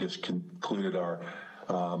 And we just concluded our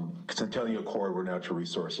Centennial Accord, where natural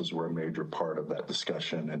resources were a major part of that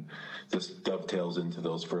discussion, and this dovetails into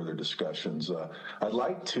those further discussions. I'd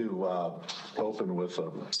like to open with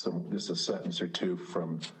just a sentence or two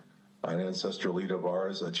from an ancestral leader of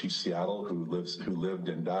ours, Chief Seattle, who lived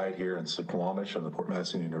and died here in Suquamish on the Port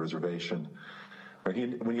Madison Indian Reservation.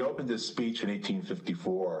 When he opened his speech in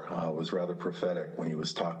 1854, was rather prophetic when he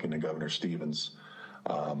was talking to Governor Stevens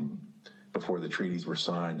before the treaties were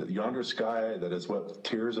signed. Yonder sky that has wept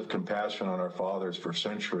tears of compassion on our fathers for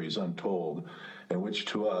centuries untold, and which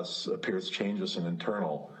to us appears changeless and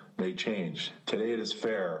eternal, may change. Today it is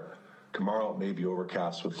fair, tomorrow it may be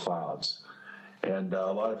overcast with clouds. And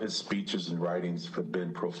a lot of his speeches and writings have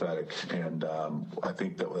been prophetic, and I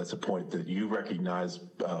think that's a point that you recognized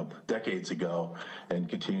decades ago and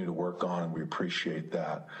continue to work on, and we appreciate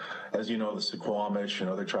that. As you know, the Suquamish and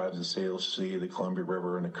other tribes of the Salish Sea, the Columbia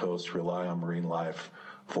River, and the coast rely on marine life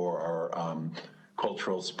for our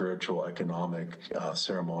cultural, spiritual, economic,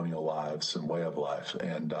 ceremonial lives and way of life.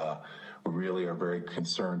 And we really are very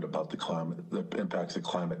concerned about the impacts of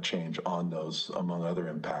climate change on those, among other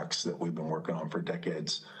impacts that we've been working on for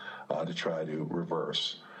decades to try to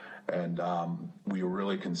reverse. And we are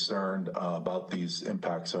really concerned about these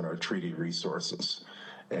impacts on our treaty resources.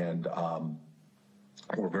 And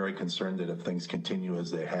we're very concerned that if things continue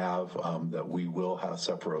as they have, that we will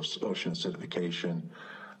suffer ocean acidification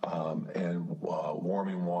and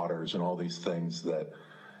warming waters and all these things that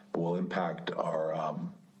will impact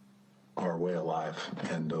our way of life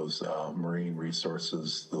and those marine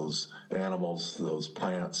resources, those animals, those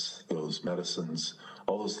plants, those medicines,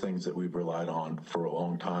 all those things that we've relied on for a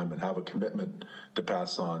long time and have a commitment to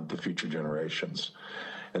pass on to future generations.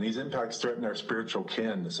 And these impacts threaten our spiritual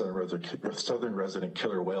kin, the southern resident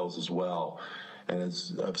killer whales as well. And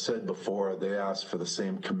as I've said before, they ask for the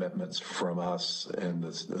same commitments from us and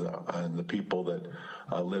the people that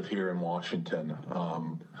live here in Washington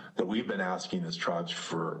that we've been asking as tribes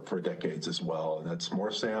for decades as well. And that's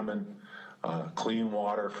more salmon, clean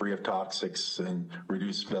water, free of toxics, and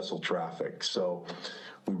reduced vessel traffic. So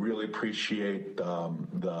we really appreciate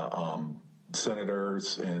the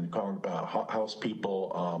senators and House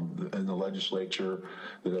people in the legislature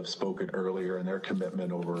that have spoken earlier and their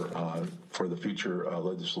commitment for the future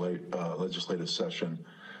legislative session,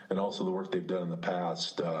 and also the work they've done in the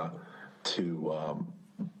past to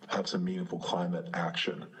have some meaningful climate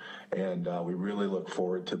action. And we really look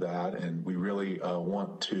forward to that, and we really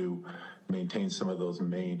want to maintain some of those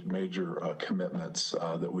major commitments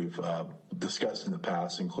that we've discussed in the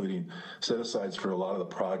past, including set-asides for a lot of the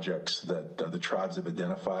projects that the tribes have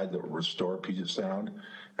identified that will restore Puget Sound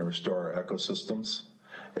and restore our ecosystems.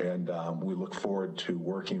 And we look forward to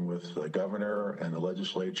working with the governor and the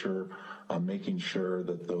legislature on making sure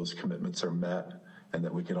that those commitments are met and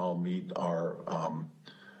that we can all meet our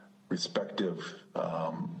respective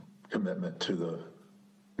commitment to the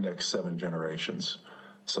next 7 generations.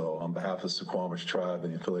 So on behalf of the Suquamish tribe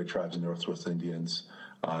and the affiliated tribes of Northwest Indians,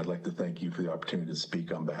 I'd like to thank you for the opportunity to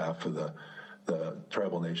speak on behalf of the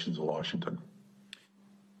tribal nations of Washington.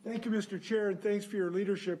 Thank you, Mr. Chair, and thanks for your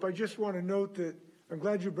leadership. I just want to note that I'm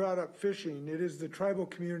glad you brought up fishing. It is the tribal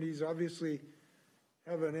communities obviously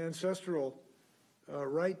have an ancestral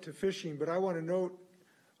right to fishing, but I want to note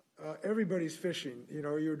everybody's fishing. You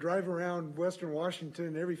know, you drive around Western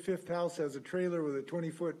Washington, every 5th house has a trailer with a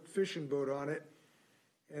 20-foot fishing boat on it.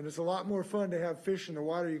 And it's a lot more fun to have fish in the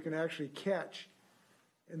water you can actually catch.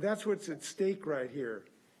 And that's what's at stake right here.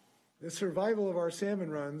 The survival of our salmon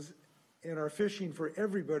runs and our fishing for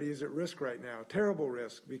everybody is at risk right now, terrible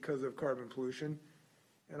risk because of carbon pollution.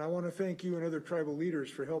 And I want to thank you and other tribal leaders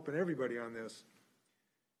for helping everybody on this.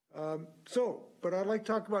 But I'd like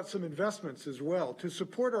to talk about some investments as well. To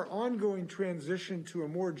support our ongoing transition to a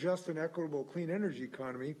more just and equitable clean energy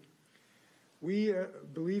economy, we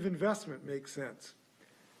believe investment makes sense.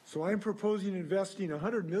 So I'm proposing investing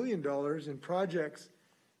 $100 million in projects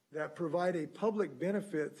that provide a public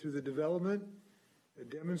benefit through the development, the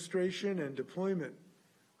demonstration, and deployment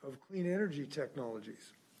of clean energy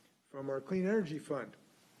technologies from our Clean Energy Fund.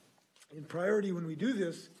 In priority, when we do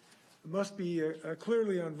this, it must be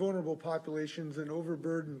clearly on vulnerable populations and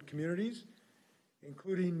overburdened communities,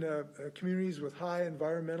 including communities with high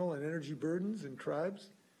environmental and energy burdens and tribes.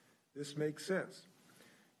 This makes sense.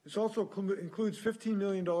 This also includes $15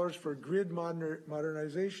 million for grid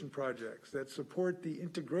modernization projects that support the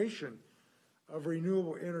integration of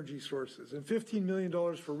renewable energy sources, and $15 million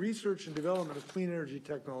for research and development of clean energy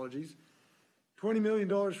technologies, $20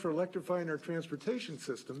 million for electrifying our transportation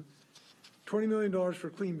system, $20 million for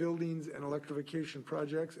clean buildings and electrification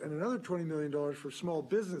projects, and another $20 million for small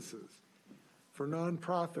businesses, for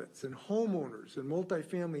nonprofits and homeowners and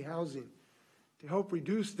multifamily housing, to help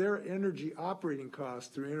reduce their energy operating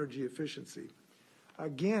costs through energy efficiency.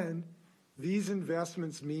 Again, these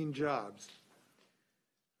investments mean jobs.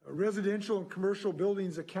 Residential and commercial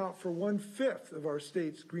buildings account for 1/5 of our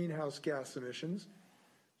state's greenhouse gas emissions,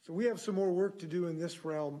 so we have some more work to do in this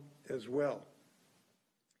realm as well.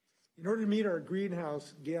 In order to meet our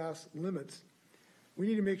greenhouse gas limits, we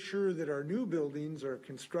need to make sure that our new buildings are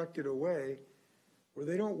constructed a way where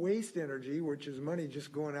they don't waste energy, which is money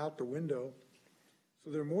just going out the window. So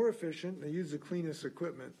they're more efficient and they use the cleanest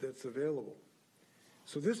equipment that's available.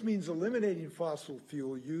 So this means eliminating fossil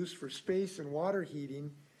fuel use for space and water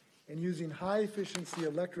heating and using high efficiency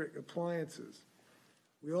electric appliances.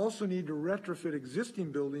 We also need to retrofit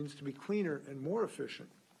existing buildings to be cleaner and more efficient.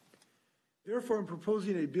 Therefore, I'm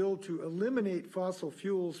proposing a bill to eliminate fossil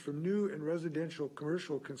fuels from new and residential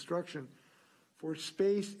commercial construction for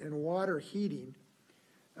space and water heating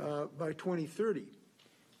by 2030.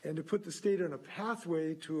 And to put the state on a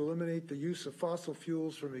pathway to eliminate the use of fossil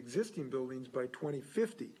fuels from existing buildings by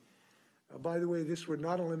 2050. By the way, this would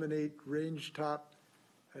not eliminate range-top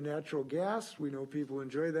natural gas. We know people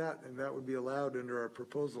enjoy that, and that would be allowed under our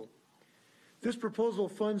proposal. This proposal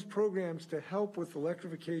funds programs to help with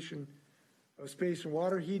electrification of space and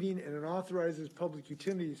water heating, and it authorizes public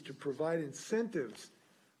utilities to provide incentives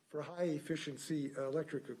for high-efficiency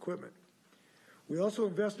electric equipment. We also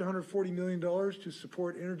invest $140 million to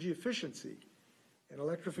support energy efficiency and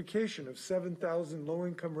electrification of 7,000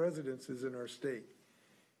 low-income residences in our state,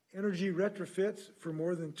 energy retrofits for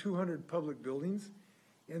more than 200 public buildings,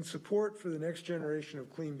 and support for the next generation of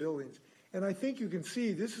clean buildings. And I think you can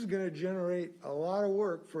see this is going to generate a lot of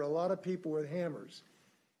work for a lot of people with hammers.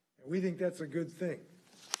 And we think that's a good thing.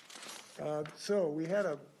 So we had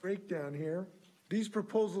a breakdown here. These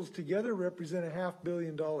proposals together represent $500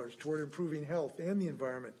 million toward improving health and the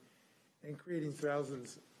environment and creating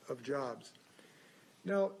thousands of jobs.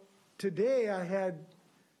 Now, today I had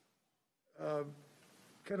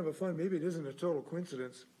kind of a fun, maybe it isn't a total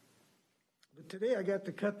coincidence, but today I got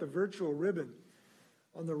to cut the virtual ribbon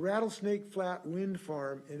on the Rattlesnake Flat Wind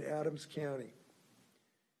Farm in Adams County.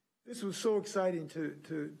 This was so exciting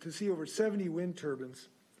to see over 70 wind turbines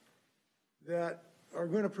that are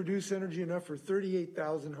going to produce energy enough for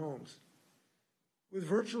 38,000 homes with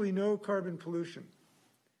virtually no carbon pollution.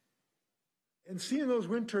 And seeing those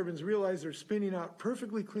wind turbines realize they're spinning out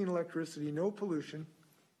perfectly clean electricity, no pollution.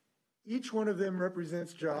 Each one of them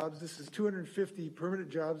represents jobs. This is 250 permanent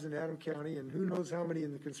jobs in Adams County, and who knows how many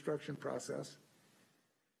in the construction process.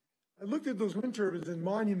 I looked at those wind turbines as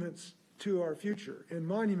monuments to our future and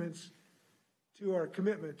monuments to our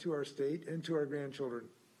commitment to our state and to our grandchildren.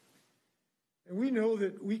 And we know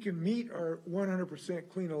that we can meet our 100%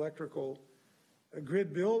 clean electrical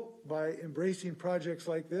grid bill by embracing projects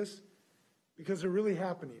like this because they're really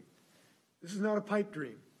happening. This is not a pipe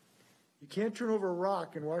dream. You can't turn over a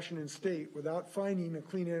rock in Washington State without finding a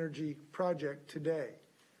clean energy project today.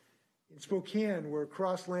 In Spokane, where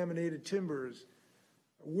cross-laminated timber is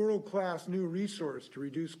a world-class new resource to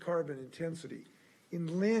reduce carbon intensity.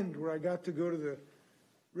 In Lind, where I got to go to the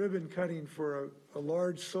ribbon cutting for a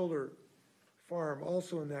large solar farm,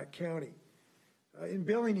 also in that county. In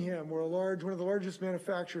Bellingham, where one of the largest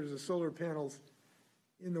manufacturers of solar panels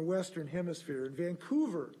in the Western Hemisphere. In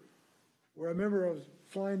Vancouver, where I remember I was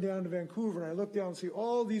flying down to Vancouver and I looked down and see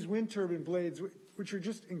all these wind turbine blades, which are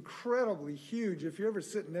just incredibly huge. If you ever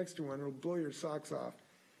sit next to one, it'll blow your socks off.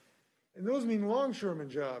 And those mean longshoreman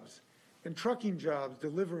jobs and trucking jobs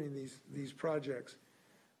delivering these projects.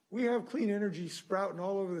 We have clean energy sprouting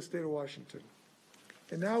all over the state of Washington.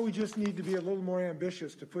 And now we just need to be a little more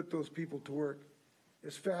ambitious to put those people to work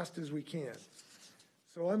as fast as we can.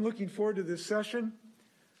 So I'm looking forward to this session.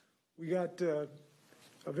 We got a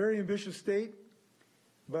very ambitious state,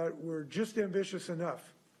 but we're just ambitious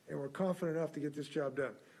enough, and we're confident enough to get this job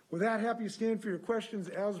done. With that, happy to stand for your questions,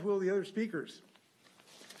 as will the other speakers.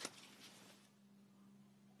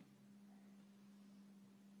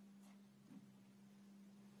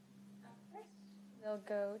 We'll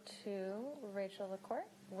go to Rachel LaCourte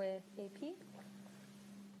with AP.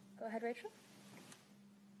 Go ahead, Rachel.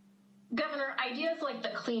 Governor, ideas like the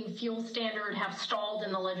clean fuel standard have stalled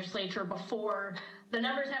in the legislature before. The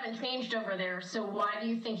numbers haven't changed over there, so why do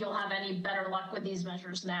you think you'll have any better luck with these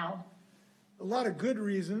measures now? A lot of good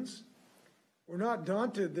reasons. We're not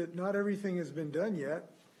daunted that not everything has been done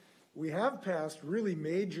yet. We have passed really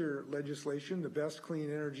major legislation, the best clean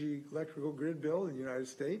energy electrical grid bill in the United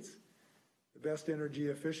States, the best energy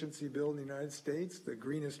efficiency bill in the United States, the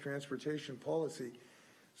greenest transportation policy.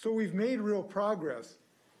 So we've made real progress.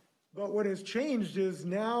 But what has changed is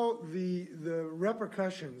now the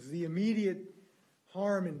repercussions, the immediate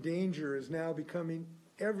harm and danger is now becoming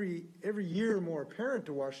every year more apparent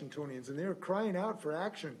to Washingtonians, and they're crying out for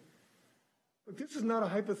action. But this is not a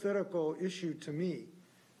hypothetical issue to me.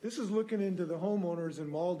 This is looking into the homeowners in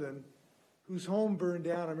Malden whose home burned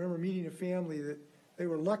down. I remember meeting a family that they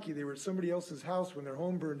were lucky. They were at somebody else's house when their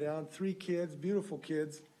home burned down, 3 kids, beautiful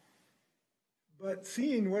kids. But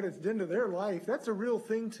seeing what it's done to their life, that's a real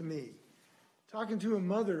thing to me. Talking to a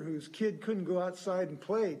mother whose kid couldn't go outside and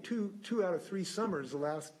play two out of 3 summers, the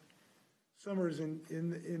last summers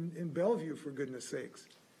in Bellevue, for goodness sakes.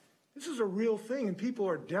 This is a real thing, and people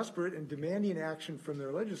are desperate and demanding action from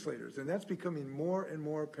their legislators, and that's becoming more and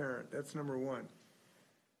more apparent. That's number one.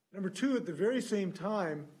 Number two, at the very same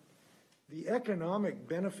time, the economic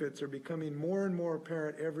benefits are becoming more and more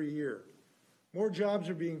apparent every year. More jobs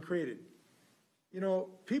are being created. You know,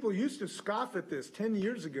 people used to scoff at this 10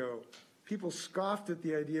 years ago. People scoffed at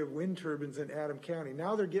the idea of wind turbines in Adams County.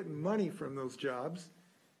 Now they're getting money from those jobs,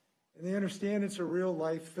 and they understand it's a real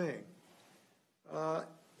life thing.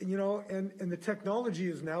 You know, and the technology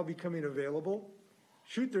is now becoming available.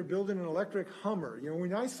 Shoot, they're building an electric Hummer. You know,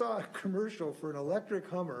 when I saw a commercial for an electric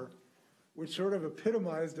Hummer, which sort of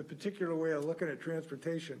epitomized a particular way of looking at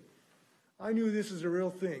transportation, I knew this is a real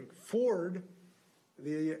thing. Ford,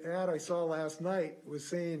 the ad I saw last night was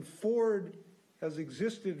saying Ford has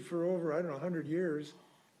existed for over, 100 years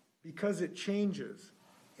because it changes.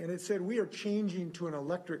 And it said, we are changing to an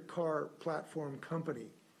electric car platform company.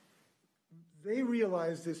 They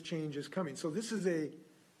realize this change is coming. So this is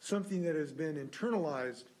something that has been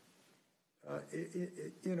internalized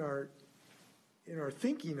in our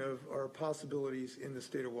thinking of our possibilities in the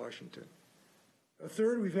state of Washington. A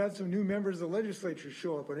third, we've had some new members of the legislature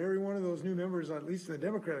show up, and every one of those new members, at least on the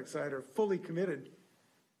Democratic side, are fully committed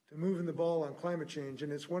to moving the ball on climate change,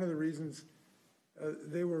 and it's one of the reasons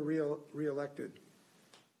they were reelected.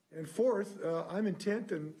 And fourth, I'm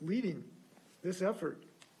intent on leading this effort,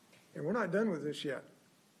 and we're not done with this yet.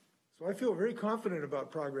 So I feel very confident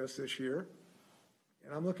about progress this year,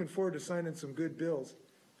 and I'm looking forward to signing some good bills.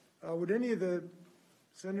 Would any of the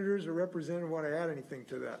senators or representatives want to add anything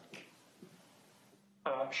to that?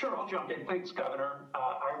 Sure, I'll jump in. Thanks, Governor.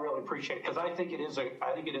 I really appreciate it because I think it is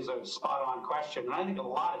a spot-on question, and I think a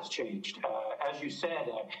lot has changed. As you said,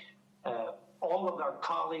 all of our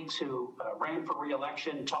colleagues who ran for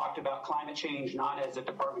re-election talked about climate change not as a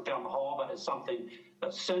department down the hall, but as something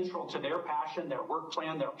central to their passion, their work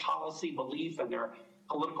plan, their policy belief, and their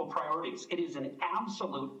political priorities. It is an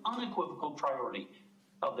absolute, unequivocal priority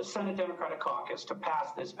of the Senate Democratic Caucus to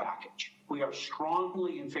pass this package. We are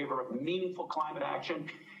strongly in favor of meaningful climate action.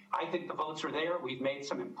 I think the votes are there. We've made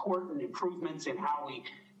some important improvements in how we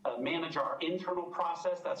manage our internal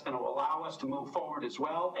process. That's going to allow us to move forward as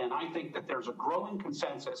well. And I think that there's a growing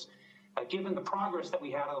consensus, given the progress that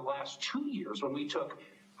we had in the last 2 years when we took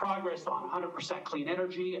progress on 100% clean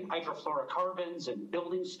energy and hydrofluorocarbons and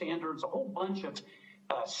building standards, a whole bunch of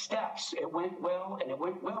steps. It went well, and it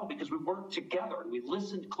went well because we worked together and we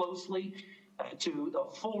listened closely to the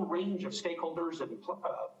full range of stakeholders and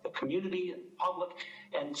the community and public.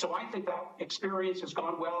 And so I think that experience has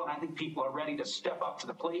gone well, and I think people are ready to step up to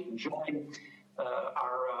the plate and join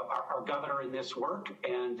our governor in this work.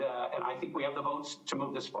 And I think we have the votes to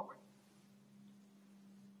move this forward.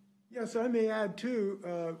 Yes, I may add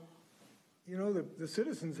too, the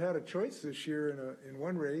citizens had a choice this year in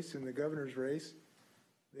one race, in the governor's race.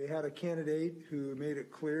 They had a candidate who made it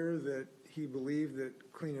clear that he believed that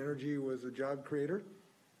clean energy was a job creator.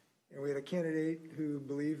 And we had a candidate who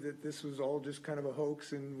believed that this was all just kind of a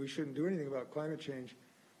hoax and we shouldn't do anything about climate change.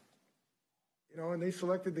 And they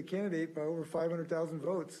selected the candidate by over 500,000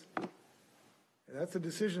 votes. And that's a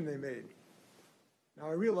decision they made. Now,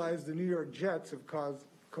 I realize the New York Jets have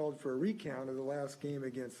called for a recount of the last game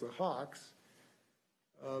against the Hawks,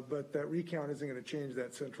 but that recount isn't going to change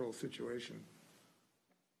that central situation.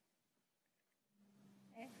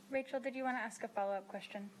 Rachel, did you want to ask a follow-up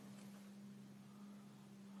question?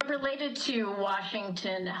 Related to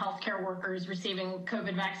Washington healthcare workers receiving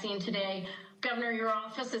COVID vaccine today, Governor, your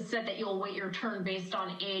office has said that you'll wait your turn based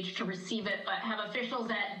on age to receive it, but have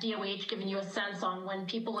officials at DOH given you a sense on when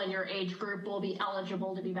people in your age group will be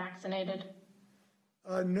eligible to be vaccinated?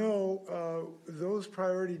 No, those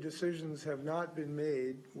priority decisions have not been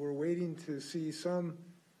made. We're waiting to see some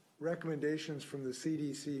recommendations from the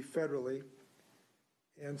CDC federally.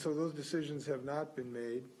 And so those decisions have not been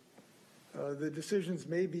made. The decisions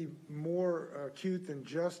may be more acute than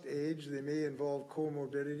just age. They may involve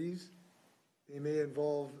comorbidities. They may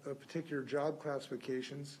involve particular job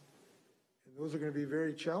classifications. And those are going to be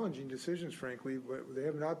very challenging decisions, frankly, but they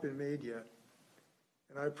have not been made yet.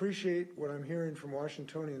 And I appreciate what I'm hearing from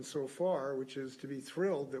Washingtonians so far, which is to be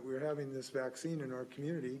thrilled that we're having this vaccine in our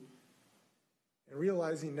community and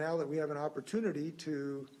realizing now that we have an opportunity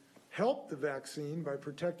to help the vaccine by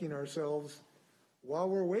protecting ourselves while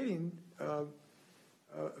we're waiting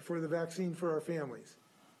for the vaccine for our families.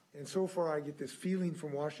 And so far I get this feeling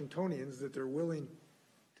from Washingtonians that they're willing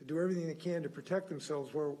to do everything they can to protect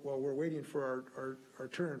themselves while we're waiting for our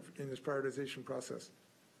turn in this prioritization process.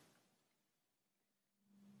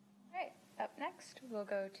 All right, up next we'll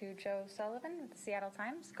go to Joe Sullivan with the Seattle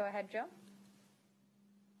Times. Go ahead, Joe.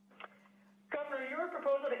 Governor, your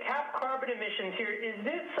proposal to cap carbon emissions here, is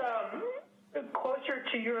this closer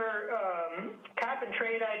to your cap and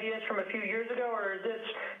trade ideas from a few years ago, or is this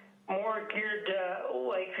more geared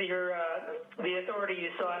like the authority you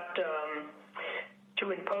sought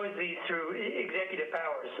to impose these through executive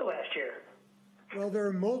powers last year? Well, there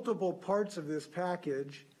are multiple parts of this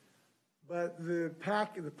package, but the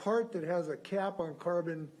part that has a cap on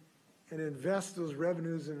carbon and invest those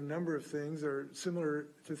revenues in a number of things are similar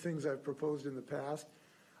to things I've proposed in the past.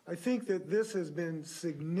 I think that this has been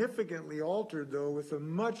significantly altered, though, with a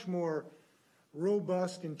much more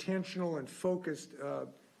robust, intentional, and focused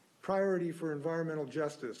priority for environmental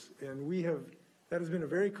justice. And we have That has been a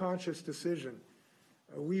very conscious decision.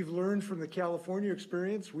 We've learned from the California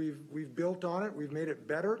experience. We've built on it. We've made it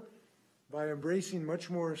better by embracing much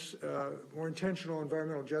more intentional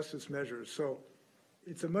environmental justice measures. So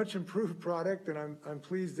it's a much improved product, and I'm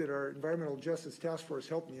pleased that our Environmental Justice Task Force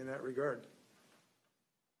helped me in that regard.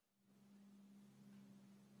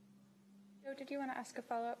 Joe, did you want to ask a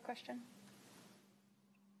follow-up question?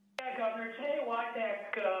 Yeah, Governor, today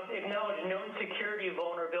WATEC acknowledged known security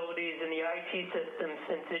vulnerabilities in the IT system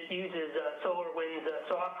since it uses SolarWinds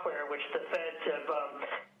software, which the feds have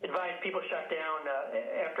advised people shut down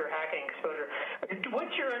after hacking exposure.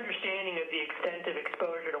 What's your understanding of the extent of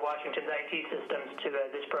exposure to Washington's IT systems to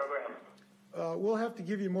this program? We'll have to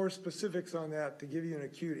give you more specifics on that to give you an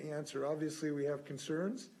acute answer. Obviously, we have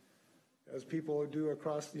concerns, as people do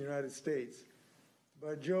across the United States.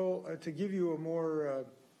 But Joe, to give you a more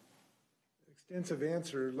extensive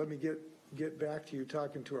answer, let me get back to you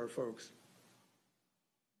talking to our folks.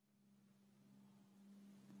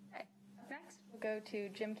 Okay. Up next, we'll go to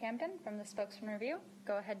Jim Camden from the Spokesman Review.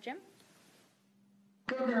 Go ahead, Jim.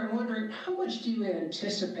 Governor, I'm wondering, how much do you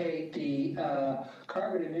anticipate the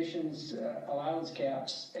carbon emissions allowance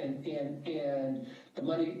caps and the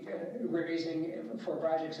money raising for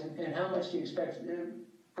projects, and how much do you expect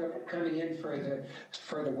coming in for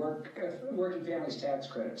the working families tax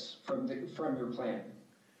credits from your plan?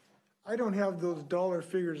 I don't have those dollar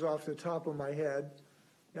figures off the top of my head.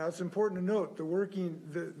 Now, it's important to note the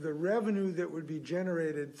revenue that would be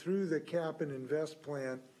generated through the Cap and Invest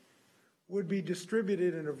plan would be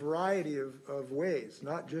distributed in a variety of ways,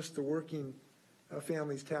 not just the working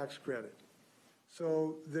families tax credit.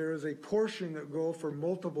 So there is a portion that go for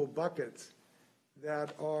multiple buckets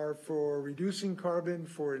that are for reducing carbon,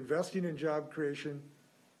 for investing in job creation,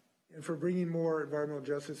 and for bringing more environmental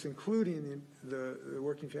justice, including the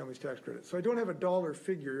working families tax credit. So I don't have a dollar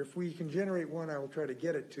figure. If we can generate one, I will try to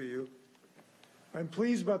get it to you. I'm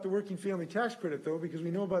pleased about the working family tax credit, though, because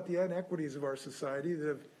we know about the inequities of our society that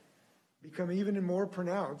have become even more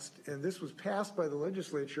pronounced, and this was passed by the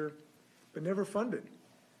legislature, but never funded.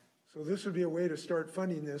 So this would be a way to start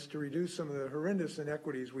funding this to reduce some of the horrendous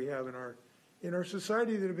inequities we have in our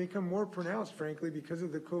society that have become more pronounced, frankly, because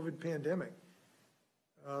of the COVID pandemic.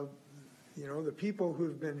 You know, the people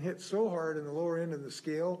who've been hit so hard in the lower end of the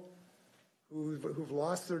scale, who've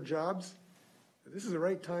lost their jobs, this is the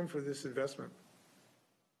right time for this investment.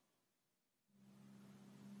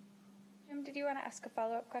 Jim, did you want to ask a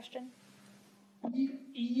follow-up question?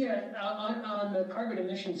 Yeah, on the carbon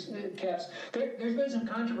emissions caps, there's been some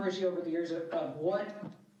controversy over the years of what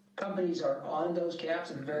companies are on those caps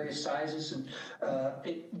in various sizes. And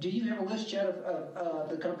do you have a list yet of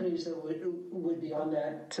the companies that would be on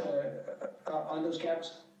that on those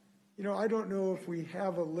caps? You know, I don't know if we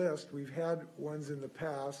have a list. We've had ones in the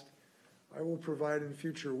past. I will provide in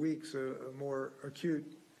future weeks a more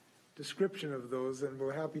acute description of those, and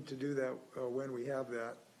we're happy to do that when we have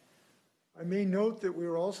that. I may note that we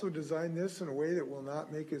will also design this in a way that will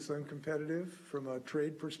not make us uncompetitive from a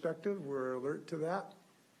trade perspective. We're alert to that.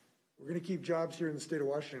 We're going to keep jobs here in the state of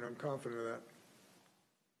Washington. I'm confident of that.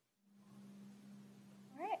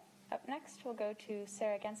 All right. Up next, we'll go to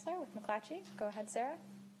Sarah Gensler with McClatchy. Go ahead, Sarah.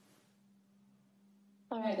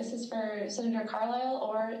 All right. This is for Senator Carlisle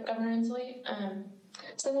or Governor Inslee.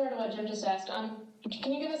 Similar to what Jim just asked,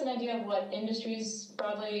 can you give us an idea of what industries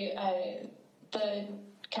broadly the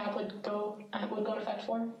cap would go into effect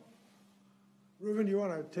for? Reuven, do you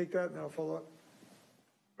want to take that and I'll follow up?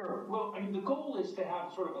 Sure. Well, I mean, the goal is to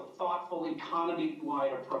have sort of a thoughtful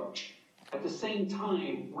economy-wide approach. At the same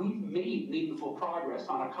time, we've made meaningful progress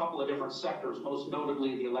on a couple of different sectors, most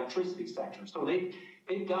notably the electricity sector. So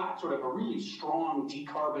they've got sort of a really strong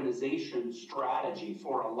decarbonization strategy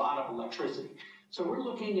for a lot of electricity. So we're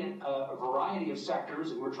looking at a variety of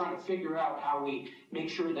sectors, and we're trying to figure out how we make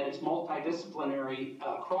sure that it's multidisciplinary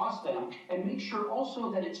across them, and make sure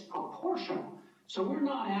also that it's proportional. So we're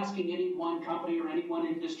not asking any one company or any one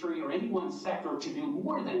industry or any one sector to do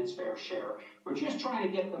more than its fair share. We're just trying to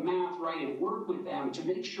get the math right and work with them to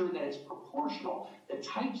make sure that it's proportional, the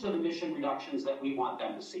types of emission reductions that we want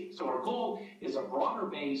them to see. So our goal is a broader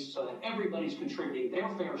base so that everybody's contributing their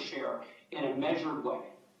fair share in a measured way.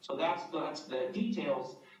 So that's the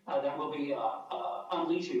details that we'll be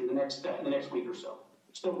unleashing in the next week or so.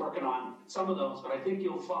 Still working on some of those, but I think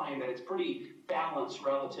you'll find that it's pretty balanced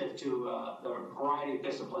relative to the variety of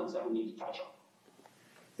disciplines that we need to touch on.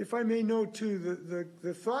 If I may note too,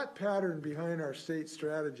 the thought pattern behind our state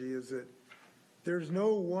strategy is that there's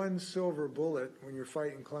no one silver bullet when you're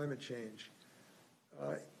fighting climate change.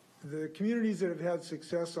 The communities that have had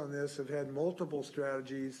success on this have had multiple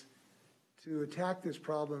strategies to attack this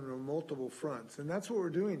problem on multiple fronts. And that's what we're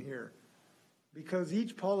doing here, because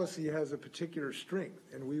each policy has a particular strength,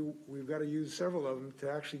 and we've got to use several of them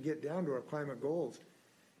to actually get down to our climate goals.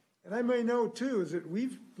 And I may know too is that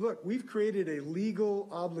we've created a legal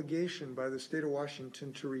obligation by the state of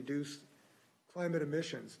Washington to reduce climate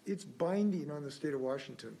emissions. It's binding on the state of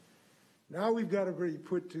Washington. Now we've got to really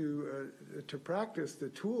put to practice the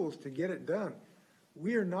tools to get it done.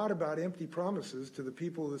 We are not about empty promises to the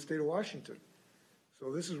people of the state of Washington. So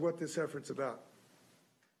this is what this effort's about.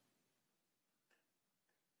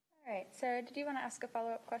 All right, Sarah, did you want to ask a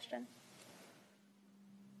follow-up question?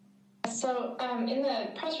 So in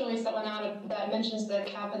the press release that went out that mentions the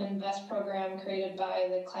Cap and Invest program created by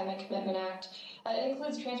the Climate Commitment Act, it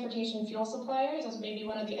includes transportation fuel suppliers as maybe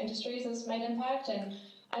one of the industries this might impact. And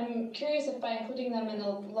I'm curious if by including them in the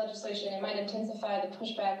legislation, it might intensify the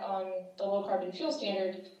pushback on the low carbon fuel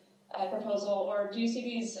standard proposal, or do you see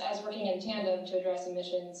these as working in tandem to address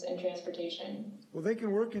emissions in transportation? Well, they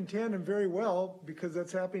can work in tandem very well, because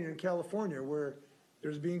that's happening in California, where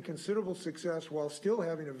there's being considerable success while still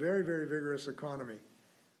having a very, very vigorous economy.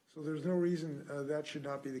 So there's no reason that should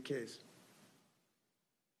not be the case.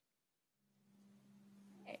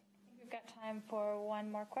 I think we've got time for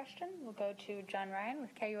one more question. We'll go to John Ryan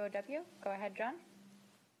with KUOW. Go ahead, John.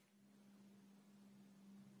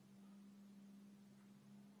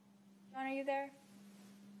 John, are you there?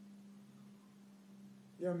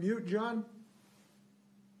 Yeah, mute, John.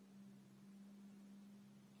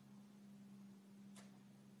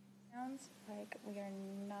 Sounds like we are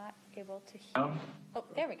not able to hear. Oh,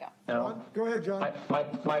 there we go. No. Go ahead, John.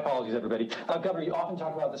 My apologies, everybody. Governor, you often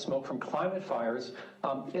talk about the smoke from climate fires.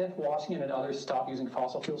 If Washington and others stop using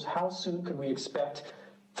fossil fuels, how soon could we expect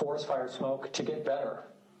forest fire smoke to get better?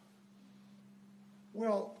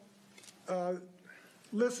 Well,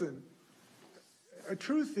 listen, the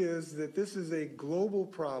truth is that this is a global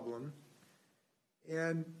problem,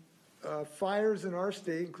 and fires in our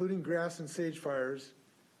state, including grass and sage fires,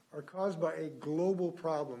 are caused by a global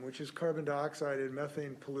problem, which is carbon dioxide and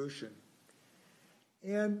methane pollution.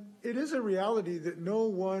 And it is a reality that no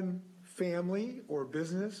one family or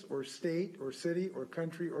business or state or city or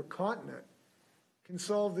country or continent can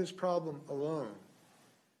solve this problem alone.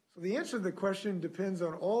 So the answer to the question depends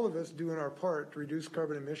on all of us doing our part to reduce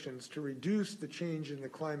carbon emissions, to reduce the change in the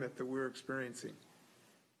climate that we're experiencing.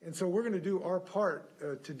 And so we're going to do our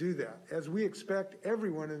part to do that, as we expect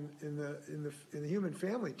everyone in the human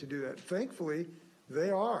family to do that. Thankfully, they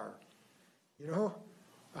are. You know,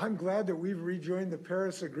 I'm glad that we've rejoined the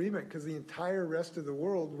Paris Agreement, because the entire rest of the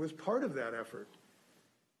world was part of that effort.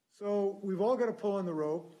 So we've all got to pull on the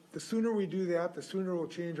rope. The sooner we do that, the sooner we'll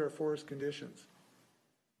change our forest conditions.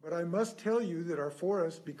 But I must tell you that our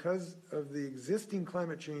forests, because of the existing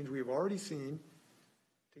climate change we've already seen,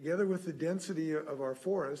 together with the density of our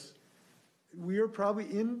forests, we are probably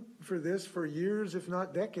in for this for years, if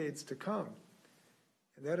not decades, to come.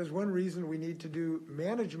 And that is one reason we need to do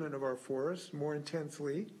management of our forests more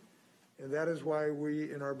intensely. And that is why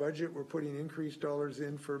we, in our budget, we're putting increased dollars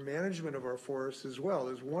in for management of our forests as well,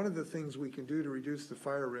 as one of the things we can do to reduce the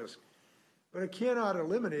fire risk. But it cannot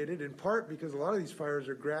eliminate it, in part because a lot of these fires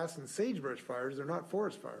are grass and sagebrush fires, they're not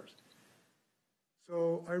forest fires.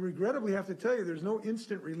 So I regrettably have to tell you, there's no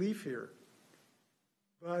instant relief here.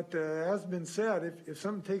 But as been said, if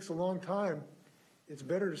something takes a long time, it's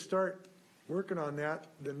better to start working on that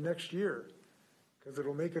than next year, because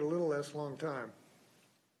it'll make it a little less long time.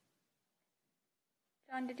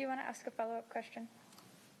 John, did you want to ask a follow-up question?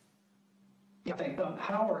 Yeah, thank you.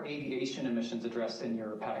 How are aviation emissions addressed in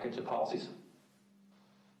your package of policies?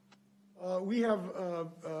 We have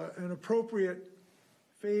an appropriate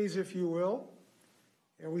phase, if you will.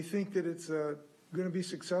 And we think that it's going to be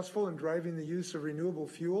successful in driving the use of renewable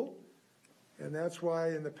fuel. And that's why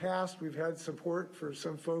in the past we've had support for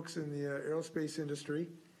some folks in the aerospace industry,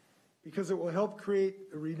 because it will help create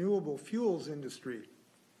a renewable fuels industry.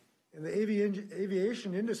 And the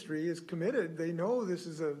aviation industry is committed. They know this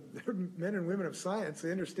is they're men and women of science.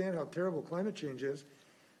 They understand how terrible climate change is.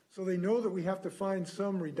 So they know that we have to find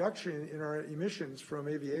some reduction in our emissions from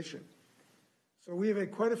aviation. So we have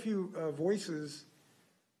had quite a few voices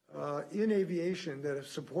in aviation that have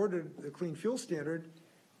supported the clean fuel standard,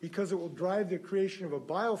 because it will drive the creation of a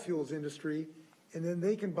biofuels industry, and then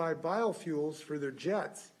they can buy biofuels for their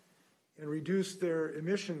jets and reduce their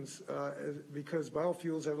emissions because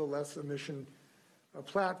biofuels have a less emission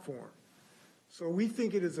platform. So we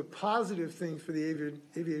think it is a positive thing for the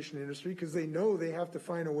aviation industry, because they know they have to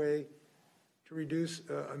find a way to reduce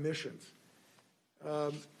emissions.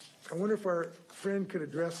 I wonder if our friend could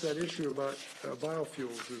address that issue about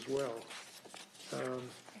biofuels as well.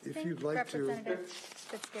 I if think you'd like to. Representative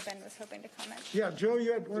Fitzgibbon was hoping to comment. Yeah, Joe,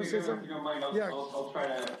 you had want to say something? If you don't mind, I'll try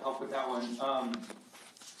to help with that one.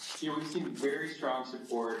 We've seen very strong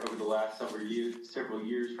support over the last several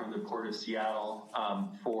years from the Port of Seattle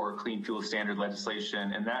for clean fuel standard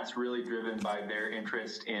legislation, and that's really driven by their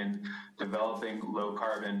interest in developing low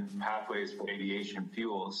carbon pathways for aviation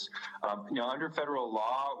fuels. Under federal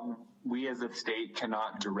law, we as a state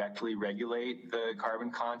cannot directly regulate the carbon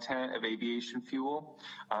content of aviation fuel,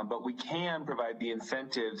 but we can provide the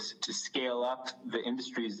incentives to scale up the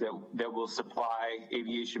industries that will supply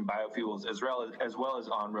aviation biofuels as well as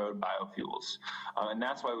on-road biofuels. And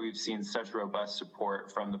that's why we've seen such robust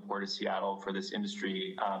support from the Port of Seattle for this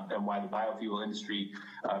industry, and why the biofuel industry,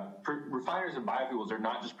 refiners of biofuels are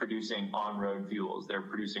not just producing on-road fuels, they're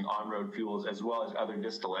producing on-road fuels as well as other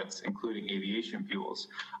distillates, including aviation fuels.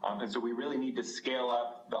 And so we really need to scale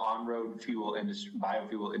up the on-road fuel industry,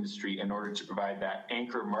 biofuel industry, in order to provide that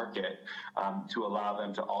anchor market to allow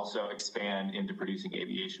them to also expand into producing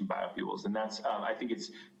aviation biofuels. And that's, I think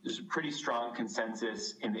there's a pretty strong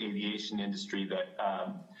consensus in the aviation industry that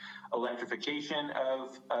electrification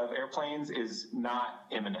of airplanes is not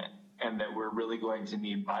imminent, and that we're really going to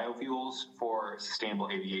need biofuels for sustainable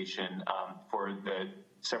aviation for the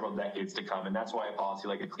several decades to come. And that's why a policy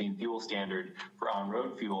like a clean fuel standard for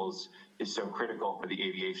on-road fuels is so critical for the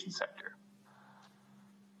aviation sector.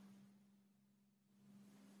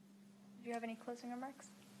 Do you have any closing remarks?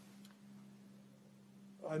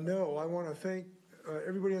 No, I want to thank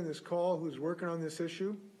everybody on this call who's working on this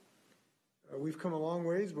issue. We've come a long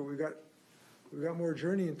ways, but we've got more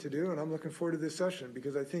journeying to do, and I'm looking forward to this session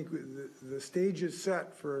because I think the stage is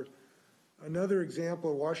set for another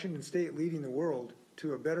example of Washington State leading the world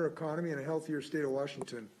to a better economy and a healthier state of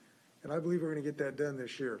Washington. And I believe we're going to get that done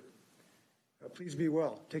this year. Please be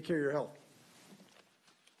well. Take care of your health.